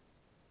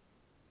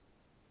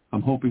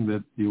 I'm hoping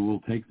that you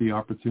will take the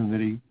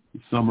opportunity.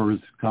 Summer is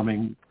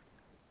coming.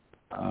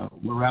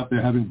 We're out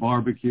there having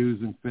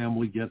barbecues and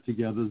family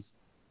get-togethers.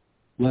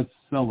 Let's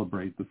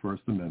celebrate the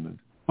First Amendment.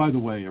 By the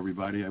way,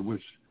 everybody, I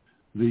wish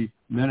the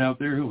men out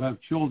there who have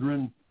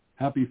children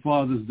happy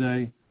Father's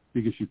Day,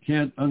 because you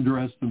can't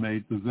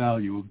underestimate the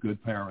value of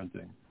good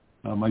parenting.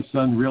 My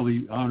son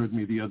really honored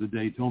me the other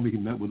day, told me he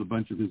met with a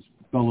bunch of his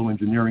fellow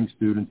engineering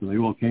students, and they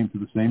all came to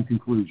the same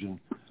conclusion.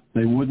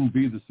 They wouldn't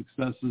be the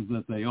successes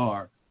that they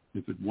are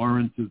if it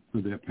weren't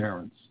for their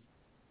parents.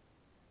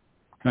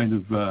 Kind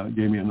of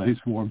gave me a nice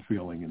warm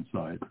feeling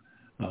inside.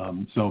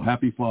 So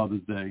happy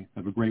Father's Day.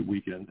 Have a great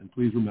weekend. And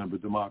please remember,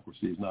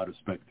 democracy is not a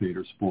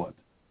spectator sport.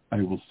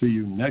 I will see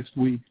you next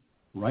week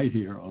right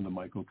here on the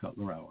Michael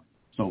Cutler Hour.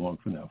 So long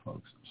for now,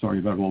 folks. Sorry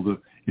about all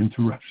the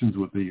interruptions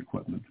with the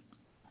equipment.